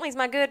 Bentley's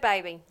my good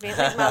baby.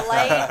 Bentley's my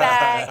laid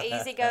back,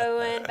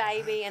 easygoing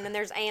baby, and then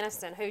there's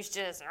Aniston, who's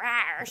just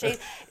rawr.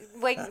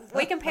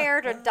 We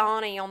compare her to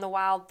Donnie on the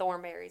Wild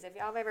Thornberries. If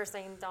y'all have ever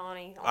seen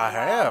Donnie, on I the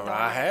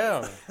Wild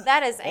have. Thornberries.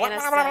 That is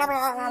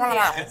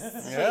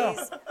Aniston. Yes, Yeah.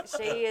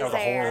 she is That was a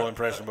there. horrible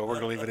impression, but we're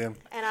gonna leave it in.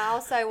 And I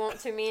also want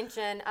to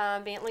mention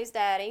Bentley's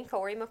daddy,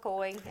 Corey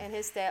McCoy, and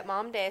his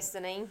stepmom,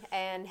 Destiny.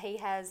 And he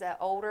has an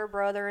older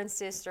brother and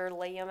sister,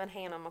 Liam and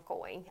Hannah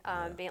McCoy.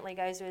 Bentley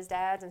goes to his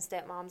dad's and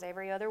stepmom's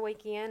every other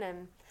weekend,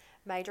 and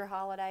major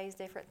holidays,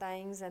 different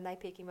things. And they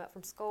pick him up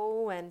from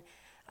school. And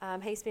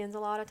he spends a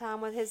lot of time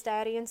with his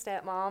daddy and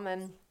stepmom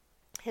and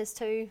his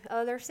 2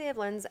 other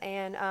siblings.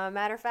 And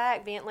matter of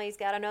fact, Bentley's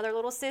got another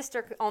little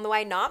sister on the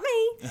way. Not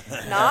me.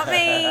 Not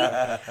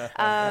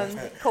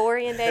me.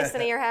 Corey and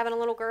Destiny are having a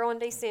little girl in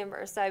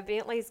December. So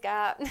Bentley's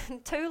got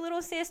 2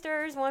 little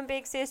sisters, 1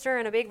 big sister,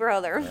 and a big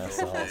brother. That's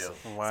Good awesome.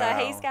 deal. Wow.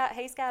 So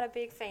he's got a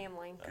big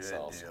family. Good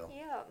awesome. deal.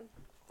 Yeah.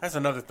 That's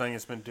another thing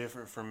that's been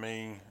different for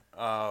me.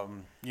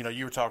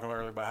 You were talking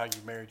earlier about how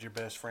you married your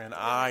best friend.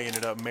 I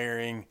ended up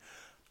marrying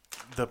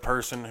the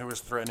person who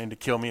was threatening to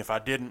kill me if I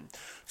didn't.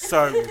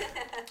 So,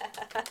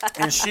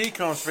 and she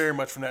comes very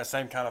much from that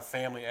same kind of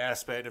family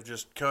aspect of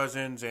just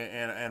cousins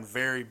and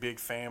very big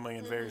family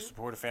and very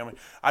supportive family.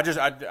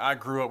 I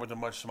grew up with a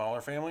much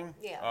smaller family.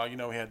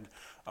 Yeah. We had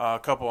a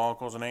couple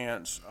uncles and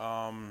aunts.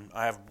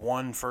 I have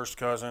one first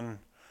cousin.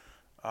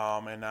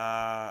 and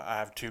I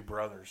have 2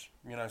 brothers.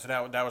 So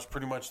that was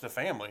pretty much the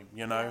family.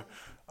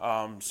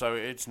 So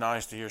it's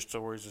nice to hear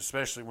stories,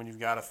 especially when you've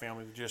got a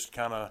family that just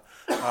kind of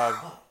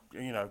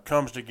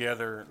comes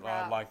together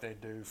like they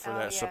do for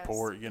that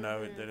support.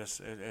 That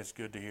it's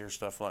good to hear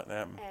stuff like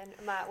that. And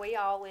we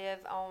all live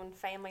on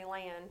family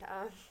land.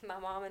 My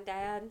mom and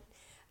dad,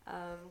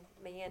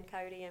 me and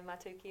Cody and my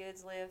 2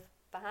 kids live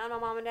behind my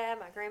mom and dad.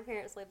 My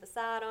grandparents live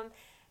beside them.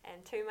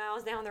 And 2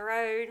 miles down the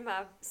road,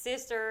 my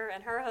sister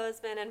and her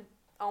husband and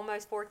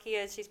almost 4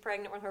 kids. She's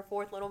pregnant with her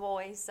 4th little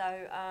boy.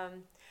 So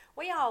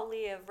we all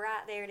live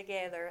right there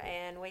together,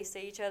 and we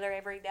see each other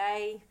every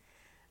day.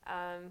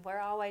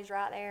 We're always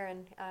right there.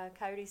 And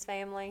Cody's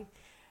family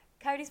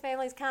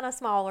is kind of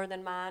smaller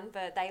than mine,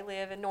 but they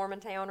live in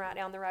Normantown right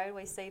down the road.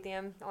 We see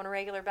them on a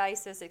regular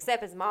basis,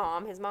 except his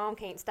mom. His mom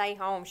can't stay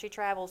home. She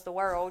travels the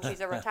world.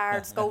 She's a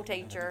retired school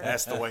teacher.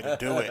 That's the way to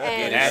do it.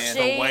 And That's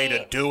the way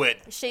to do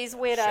it. She's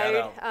widowed. Shout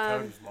out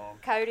Cody's mom.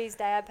 Cody's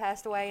dad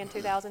passed away in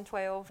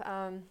 2012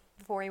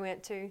 before he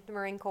went to the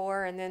Marine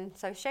Corps. And then,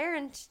 so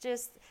Sharon's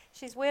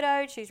she's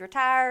widowed, she's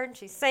retired,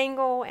 she's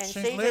single, and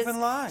she's living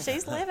life.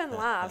 She's living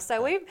life.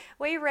 So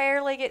we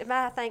rarely get.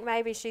 I think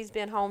maybe she's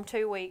been home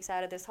 2 weeks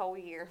out of this whole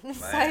year.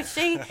 So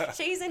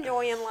she's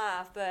enjoying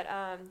life. But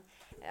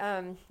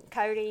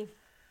Cody,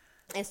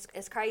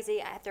 it's crazy.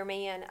 After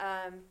me and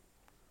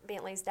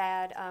Bentley's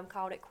dad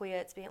called it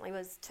quits. Bentley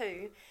was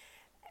 2,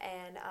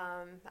 and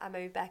I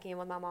moved back in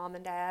with my mom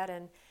and dad,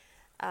 and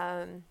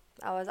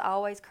I was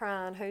always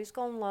crying, who's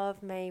going to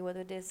love me with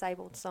a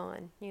disabled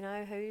son?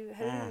 Who,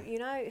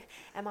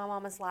 and my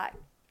mom was like,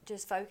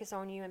 just focus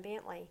on you and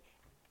Bentley.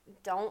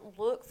 Don't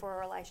look for a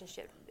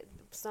relationship.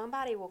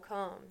 Somebody will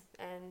come,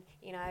 and,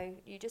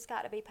 you just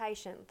got to be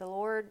patient. The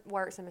Lord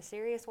works in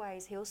mysterious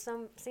ways. He'll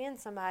send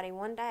somebody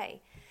one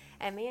day.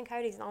 And me and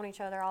Cody's known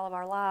each other all of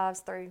our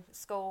lives through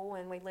school,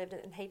 and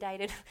and he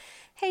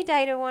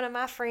dated one of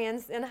my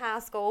friends in high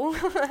school.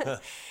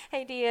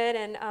 He did,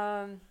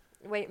 and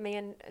me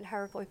and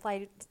her, we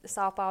played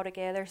softball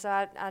together, so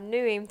I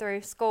knew him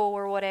through school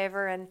or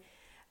whatever, and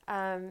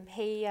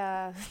he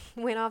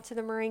went off to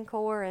the Marine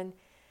Corps, and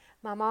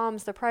my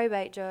mom's the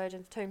probate judge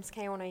in Toombs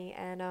County,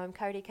 and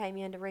Cody came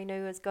in to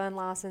renew his gun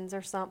license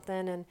or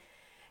something, and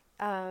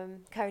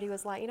Cody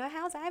was like,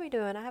 how's Abby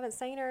doing? I haven't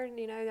seen her.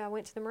 I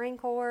went to the Marine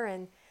Corps,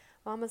 and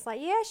Mom was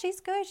like, yeah, she's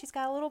good. She's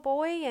got a little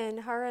boy,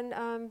 and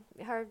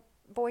her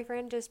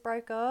boyfriend just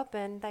broke up,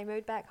 and they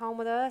moved back home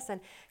with us. And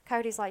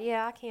Cody's like,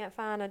 yeah, I can't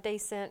find a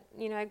decent,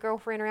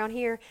 girlfriend around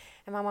here.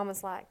 And my mom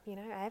was like,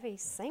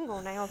 Abby's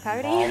single now,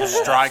 Cody. Mom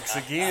strikes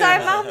again.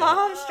 So my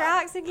mom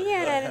strikes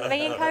again, and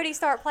me and Cody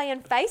start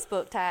playing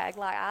Facebook tag.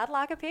 Like, I'd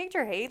like a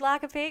picture, he'd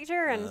like a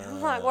picture, and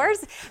I'm like,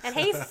 where's? And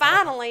he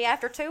finally,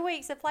 after 2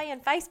 weeks of playing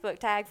Facebook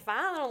tag,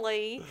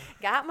 finally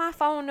got my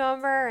phone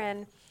number.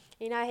 And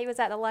he was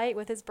at the lake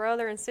with his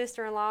brother and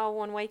sister-in-law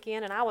one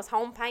weekend, and I was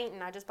home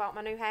painting. I just bought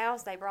my new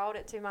house. They brought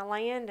it to my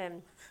land,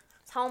 and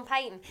it's home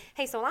painting.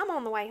 He said, well, I'm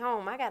on the way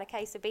home. I got a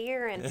case of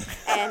beer, and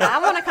I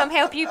want to come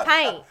help you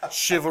paint.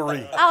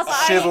 Chivalry. I was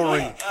like,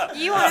 chivalry.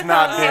 You want to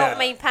come help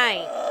me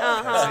paint?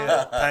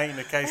 Painting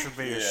a case of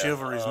beer. Yeah.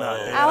 Chivalry's not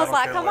dead. I was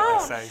like, come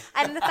on.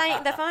 And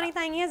the funny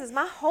thing is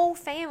my whole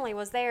family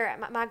was there.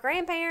 My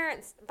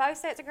grandparents, both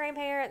sets of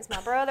grandparents,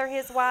 my brother,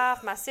 his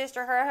wife, my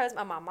sister, her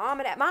husband, my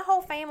mom and dad. My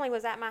whole family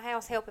was at my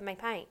house helping me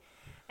paint.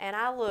 And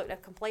I looked a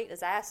complete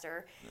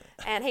disaster.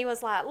 And he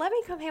was like, let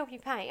me come help you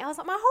paint. I was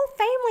like, my whole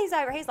family's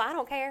over. He's like, I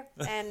don't care.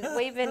 And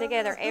we've been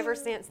together ever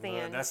since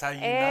then. That's how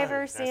you know.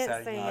 Ever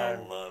since then. I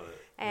love it.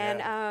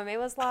 And it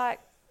was like,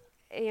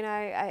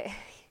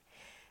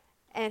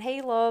 and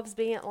he loves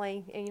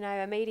Bentley.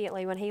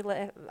 Immediately when he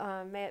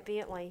met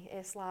Bentley,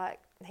 it's like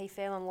he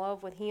fell in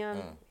love with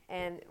him.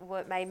 And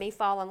what made me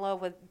fall in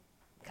love with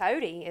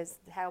Cody is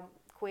how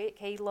quick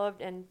he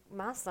loved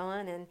my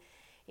son, and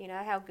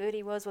how good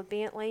he was with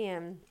Bentley,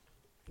 and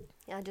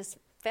I just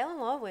fell in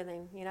love with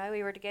him.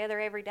 We were together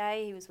every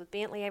day. He was with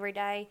Bentley every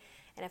day,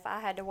 and if I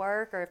had to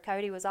work or if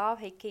Cody was off,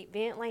 he'd keep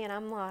Bentley, and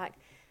I'm like,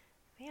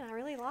 man, I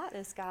really like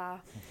this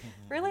guy.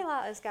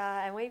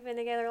 And we've been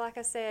together, like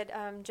I said,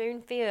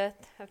 June 5th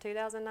of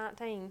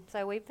 2019.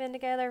 So we've been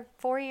together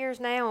 4 years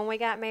now, and we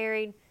got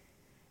married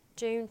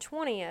June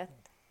 6th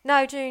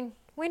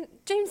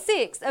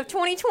of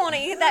 2020.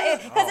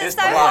 It's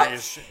so hard.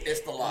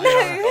 It's the lie. No,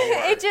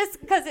 it just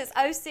because it's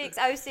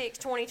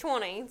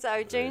 06/06/2020.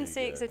 So June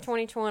 6th of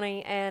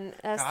 2020, and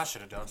I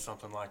should have done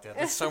something like that.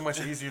 It's so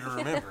much easier to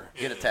remember.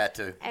 Get a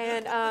tattoo.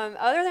 And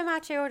other than my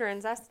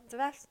children's, that's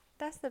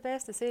the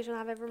best decision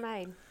I've ever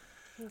made.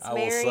 It's I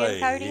will say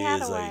Cody he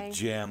Hathaway. is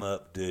a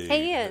jam-up dude.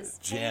 He is.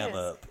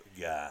 Jam-up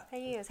guy.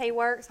 He is. He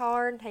works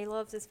hard. He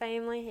loves his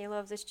family. He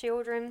loves his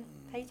children.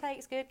 He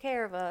takes good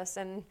care of us,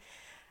 and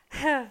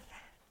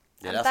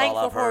I'm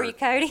thankful for you,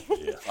 Cody.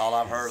 Yeah. That's all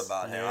I've heard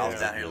about him. I was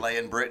down here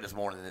laying brick this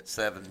morning at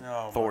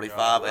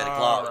 7:45, 8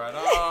 o'clock.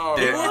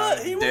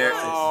 Right.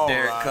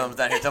 Derek comes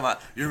down here talking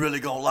about, you're really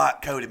going to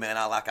like Cody, man.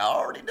 I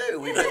already do.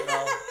 We've been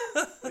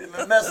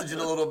messaging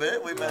a little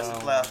bit. We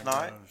messaged last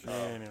night.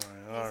 Anyway,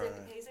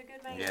 He's a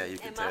good man. Yeah, you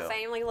can and tell. My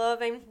family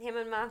love him. Him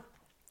and my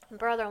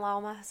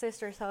brother-in-law, my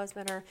sister's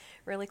husband are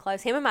really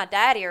close. Him and my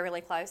daddy are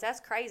really close. That's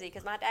crazy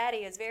because my daddy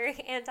is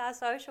very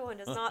antisocial and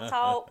does not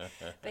talk.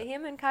 But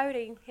him and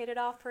Cody hit it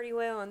off pretty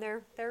well, and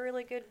they're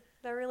really good.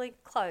 They're really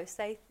close.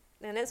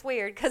 And it's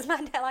weird because my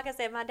dad, like I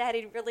said, my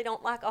daddy really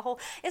don't like a whole.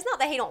 It's not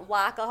that he don't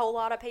like a whole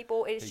lot of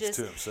people. It's He's just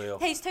to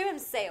himself. He's to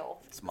himself,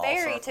 Small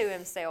very circle. to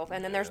himself.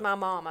 And then there's my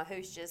mama,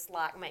 who's just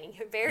like me,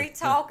 very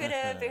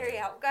talkative, very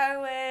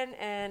outgoing,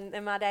 and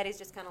then my daddy's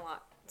just kind of like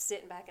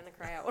sitting back in the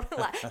crowd,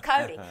 like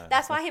Cody.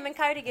 That's why him and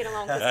Cody get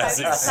along because Cody's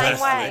the same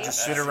way. They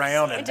just sit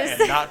around and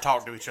not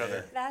talk to each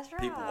other. That's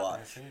right. People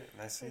watch.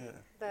 That's it.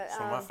 But, It's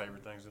one of my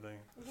favorite things to do.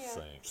 Yeah.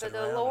 Same. Sit But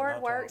around the and Lord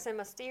not works talk. in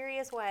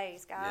mysterious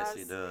ways, guys. Yes,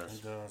 he does.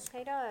 He does.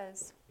 He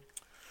does.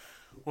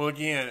 Well,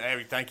 again,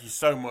 Abby, thank you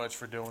so much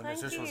for doing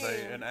this. Thank This was you.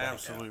 an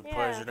absolute Yeah,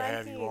 pleasure to thank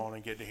have you you. on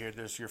and get to hear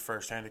this, your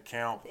firsthand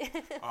account.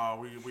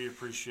 We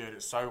appreciate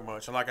it so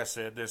much. And like I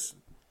said, this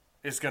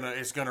it's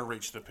gonna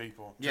reach the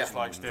people, just Yeah,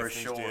 like for Stephanie's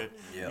sure. did.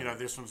 Yeah. You know,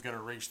 this one's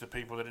gonna reach the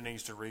people that it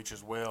needs to reach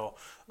as well,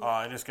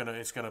 and it's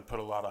gonna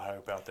put a lot of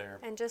hope out there.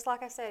 And just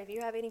like I said, if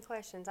you have any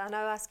questions, I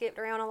know I skipped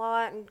around a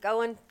lot and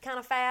going kind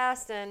of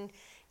fast and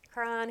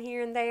crying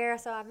here and there,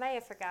 so I may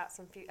have forgot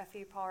a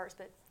few parts,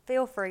 but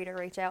feel free to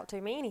reach out to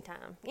me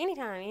anytime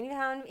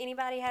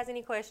anybody has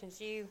any questions.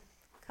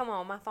 Come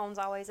on, my phone's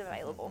always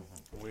available.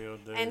 Will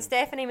do. And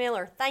Stephanie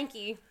Miller, thank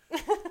you.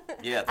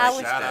 Yeah, I thank you,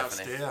 was- Shout out,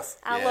 Stephanie. Steph.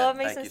 I Yeah, love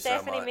me thank some you so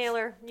Stephanie much.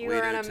 Miller. You We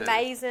are an do, too.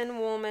 amazing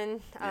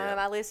woman. Yeah.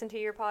 I listen to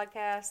your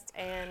podcast,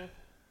 and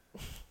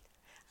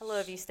I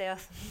love you,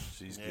 Steph.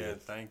 She's Yeah,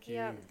 good. thank you.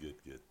 Yep.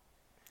 Good.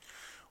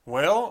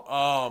 Well,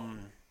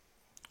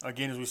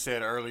 again, as we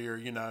said earlier,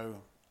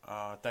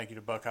 thank you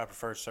to Buckeye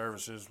Preferred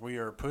Services. We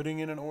are putting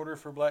in an order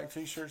for black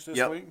T-shirts this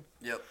week.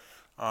 Yep.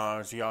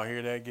 So y'all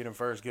hear that? Get them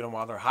first. Get them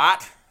while they're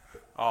hot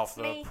off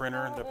the Me.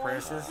 printer and the Oh.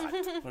 presses.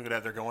 Look at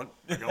that. They're going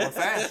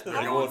fast. They're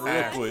Going going real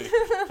fast. quick.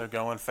 They're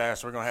going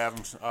fast. We're going to have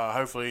them,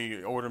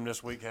 hopefully order them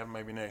this week, have them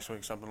maybe next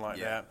week, something like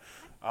Yeah.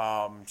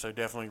 that. So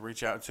definitely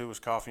reach out to us,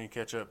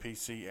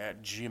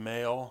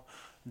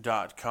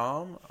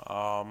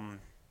 coffeeandketchuppc@gmail.com.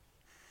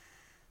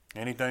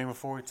 Anything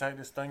before we take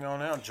this thing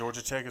on out?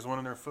 Georgia Tech is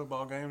winning their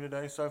football game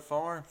today so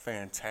far.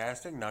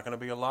 Fantastic. Not going to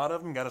be a lot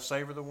of them. Got to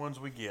savor the ones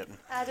we get.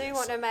 I do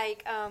want to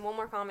make one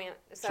more comment,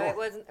 so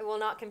Sure. it will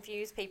not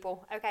confuse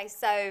people. Okay,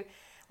 so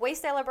we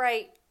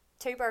celebrate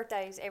 2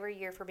 birthdays every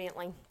year for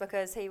Bentley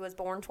because he was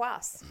born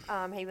twice.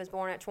 He was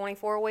born at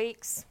 24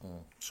 weeks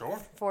Sure.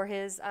 for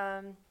his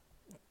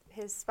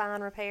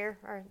spine repair,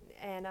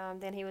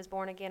 and then he was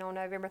born again on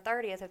November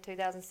 30th of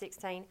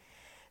 2016.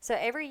 So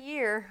every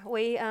year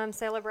we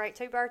celebrate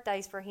 2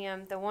 birthdays for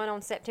him. The one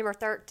on September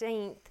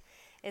 13th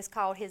is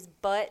called his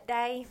butt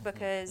day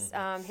because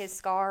his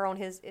scar on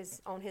his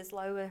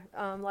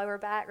lower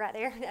back right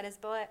there at his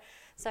butt.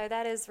 So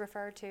that is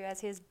referred to as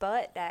his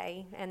butt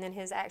day, and then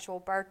his actual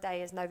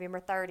birthday is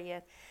November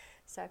 30th.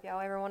 So if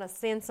y'all ever want to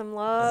send some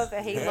love,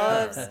 he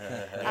loves.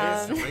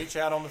 Yes, reach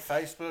out on the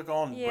Facebook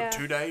on Yeah.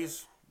 2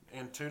 days.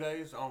 In 2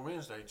 days on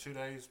Wednesday, 2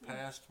 days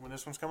past when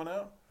this one's coming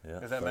out. Yeah,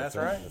 Is that math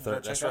 13th. right? Did I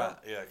check That's that right. out?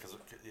 Yeah, because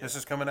This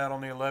is coming out on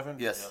the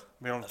 11th. Yes.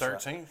 Be on the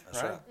That's right. 13th,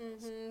 That's right? right.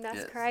 That's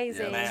Yes.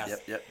 crazy. Yes.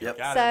 Yep.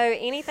 Got So it.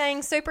 anything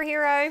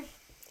superhero,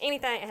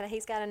 anything, and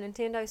he's got a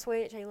Nintendo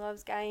Switch. He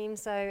loves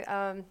games.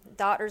 So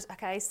doctors.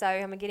 Okay, so I'm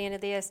gonna get into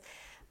this.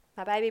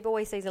 My baby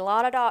boy sees a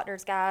lot of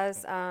doctors,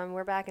 guys.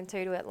 We're back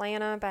into to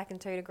Atlanta, back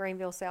into to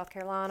Greenville, South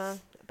Carolina,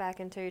 back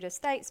into to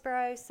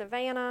Statesboro,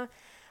 Savannah.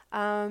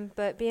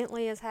 But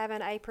Bentley is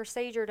having a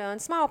procedure done,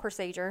 small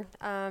procedure,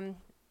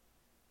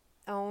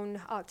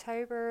 on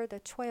October the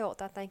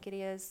 12th, I think it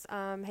is.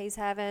 He's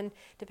having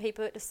to be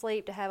put to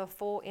sleep to have a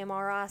full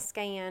MRI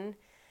scan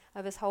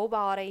of his whole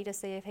body to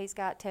see if he's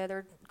got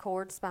tethered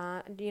cord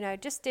spine,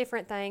 just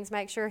different things.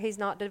 Make sure he's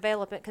not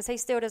developing, because he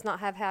still does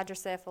not have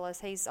hydrocephalus.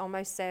 He's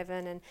almost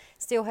 7 and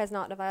still has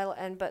not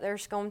developed, but they're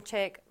just going to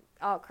check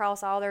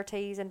across all their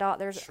T's and dot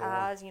their Sure,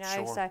 I's,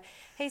 sure. So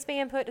he's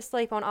being put to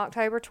sleep on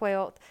October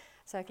 12th.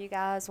 So if you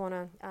guys want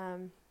to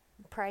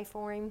pray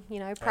for him,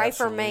 pray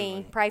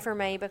Absolutely. Pray for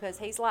me, because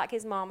he's like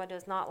his mama,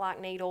 does not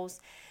like needles.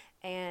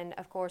 And,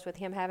 of course, with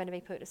him having to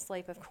be put to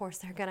sleep, of course,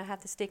 they're going to have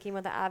to stick him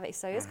with the IV.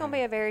 So it's going to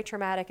be a very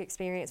traumatic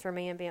experience for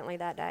me and Bentley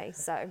that day.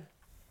 So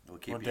We'll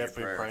keep We'll you in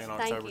definitely prayers. pray on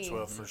Thank October you.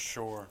 12th for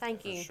sure.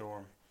 Thank for you.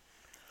 Sure.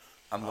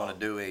 I'm going to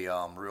do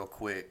a real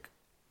quick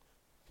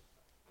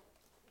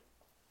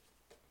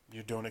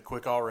You're doing it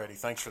quick already.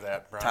 Thanks for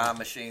that, Brian. time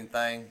machine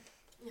thing.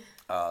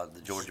 The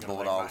Georgia gonna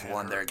make Bulldogs my head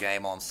won their hurt.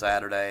 game on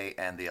Saturday,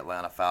 and the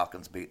Atlanta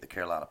Falcons beat the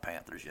Carolina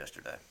Panthers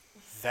yesterday.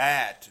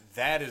 That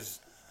is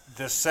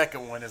the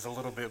second one is a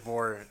little bit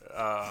more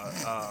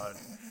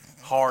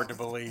hard to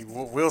believe.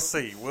 We'll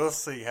see. We'll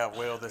see how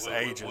well this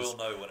ages. We'll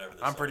know whenever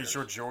this I'm pretty airs.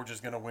 sure Georgia's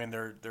going to win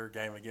their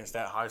game against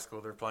that high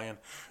school they're playing.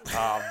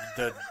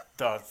 The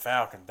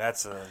Falcon.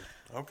 That's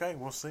okay.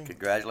 We'll see.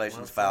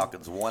 Congratulations,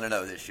 Falcons,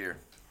 1-0 this year.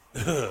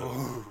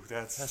 Ooh,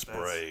 that's That's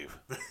brave.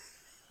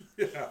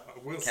 Yeah,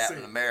 we'll Captain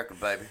see. America,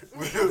 baby.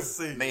 We'll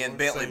see. Me and We'll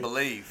Bentley see.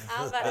 believe.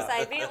 I was about to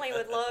say, Bentley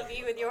would love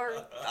you with your.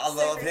 I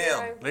love him.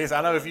 superhero. Liz,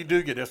 I know if you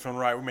do get this one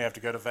right, we may have to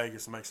go to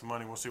Vegas and make some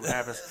money. We'll see what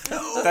happens.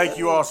 Thank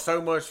you all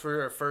so much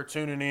for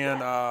tuning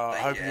in. I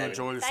hope you you, Abby.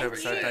 enjoyed this Thank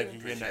episode. you. Thank you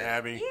again to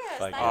Abby. Yes,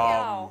 Thank thank you.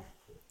 y'all.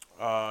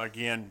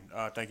 Again,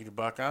 thank you to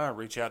Buckeye.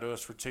 Reach out to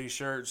us for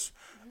T-shirts.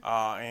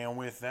 And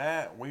with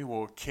that, we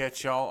will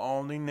catch y'all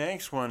on the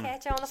next one.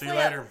 Catch you on the See you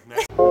flip.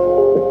 later.